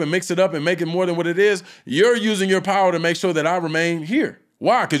some truth and mix it up and make it more than what it is? You're using your power to make sure that I remain here.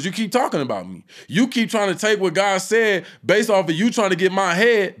 Why? Because you keep talking about me. You keep trying to take what God said based off of you trying to get my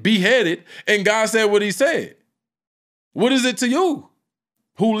head beheaded, and God said what he said. What is it to you?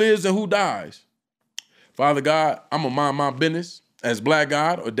 Who lives and who dies? Father God, I'm going to mind my business as Blakk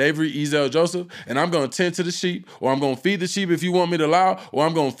God or David Ezel Joseph, and I'm going to tend to the sheep, or I'm going to feed the sheep if you want me to allow, or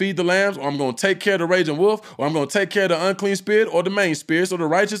I'm going to feed the lambs, or I'm going to take care of the raging wolf, or I'm going to take care of the unclean spirit or the main spirits or the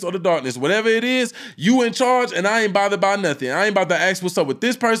righteous or the darkness. Whatever it is, you in charge, and I ain't bothered by nothing. I ain't about to ask what's up with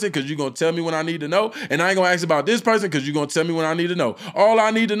this person because you're going to tell me when I need to know, and I ain't going to ask about this person because you're going to tell me when I need to know. All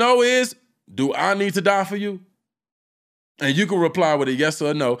I need to know is, do I need to die for you? And you can reply with a yes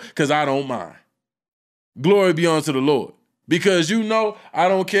or a no, because I don't mind. Glory be unto the Lord. Because you know I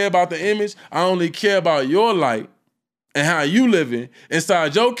don't care about the image. I only care about your light and how you living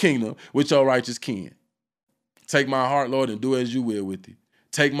inside your kingdom with your righteous kin. Take my heart, Lord, and do as you will with it.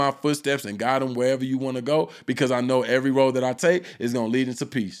 Take my footsteps and guide them wherever you want to go, because I know every road that I take is going to lead into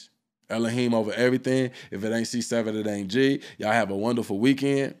peace. Elohim over everything. If it ain't C7, it ain't G. Y'all have a wonderful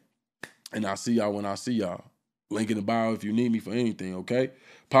weekend, and I'll see y'all when I see y'all. Link in the bio if you need me for anything, okay?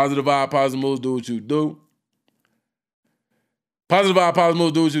 Positive vibe, positive moves, do what you do. Positive vibe, positive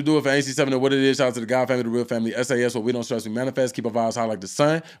moves, do what you do. If it ain't C7 or what it is, shout out to the God family, the real family, SAS, where we don't stress, we manifest. Keep our vibes high like the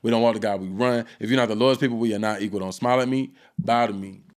sun. We don't walk the God, we run. If you're not the Lord's people, we are not equal. Don't smile at me, bow to me.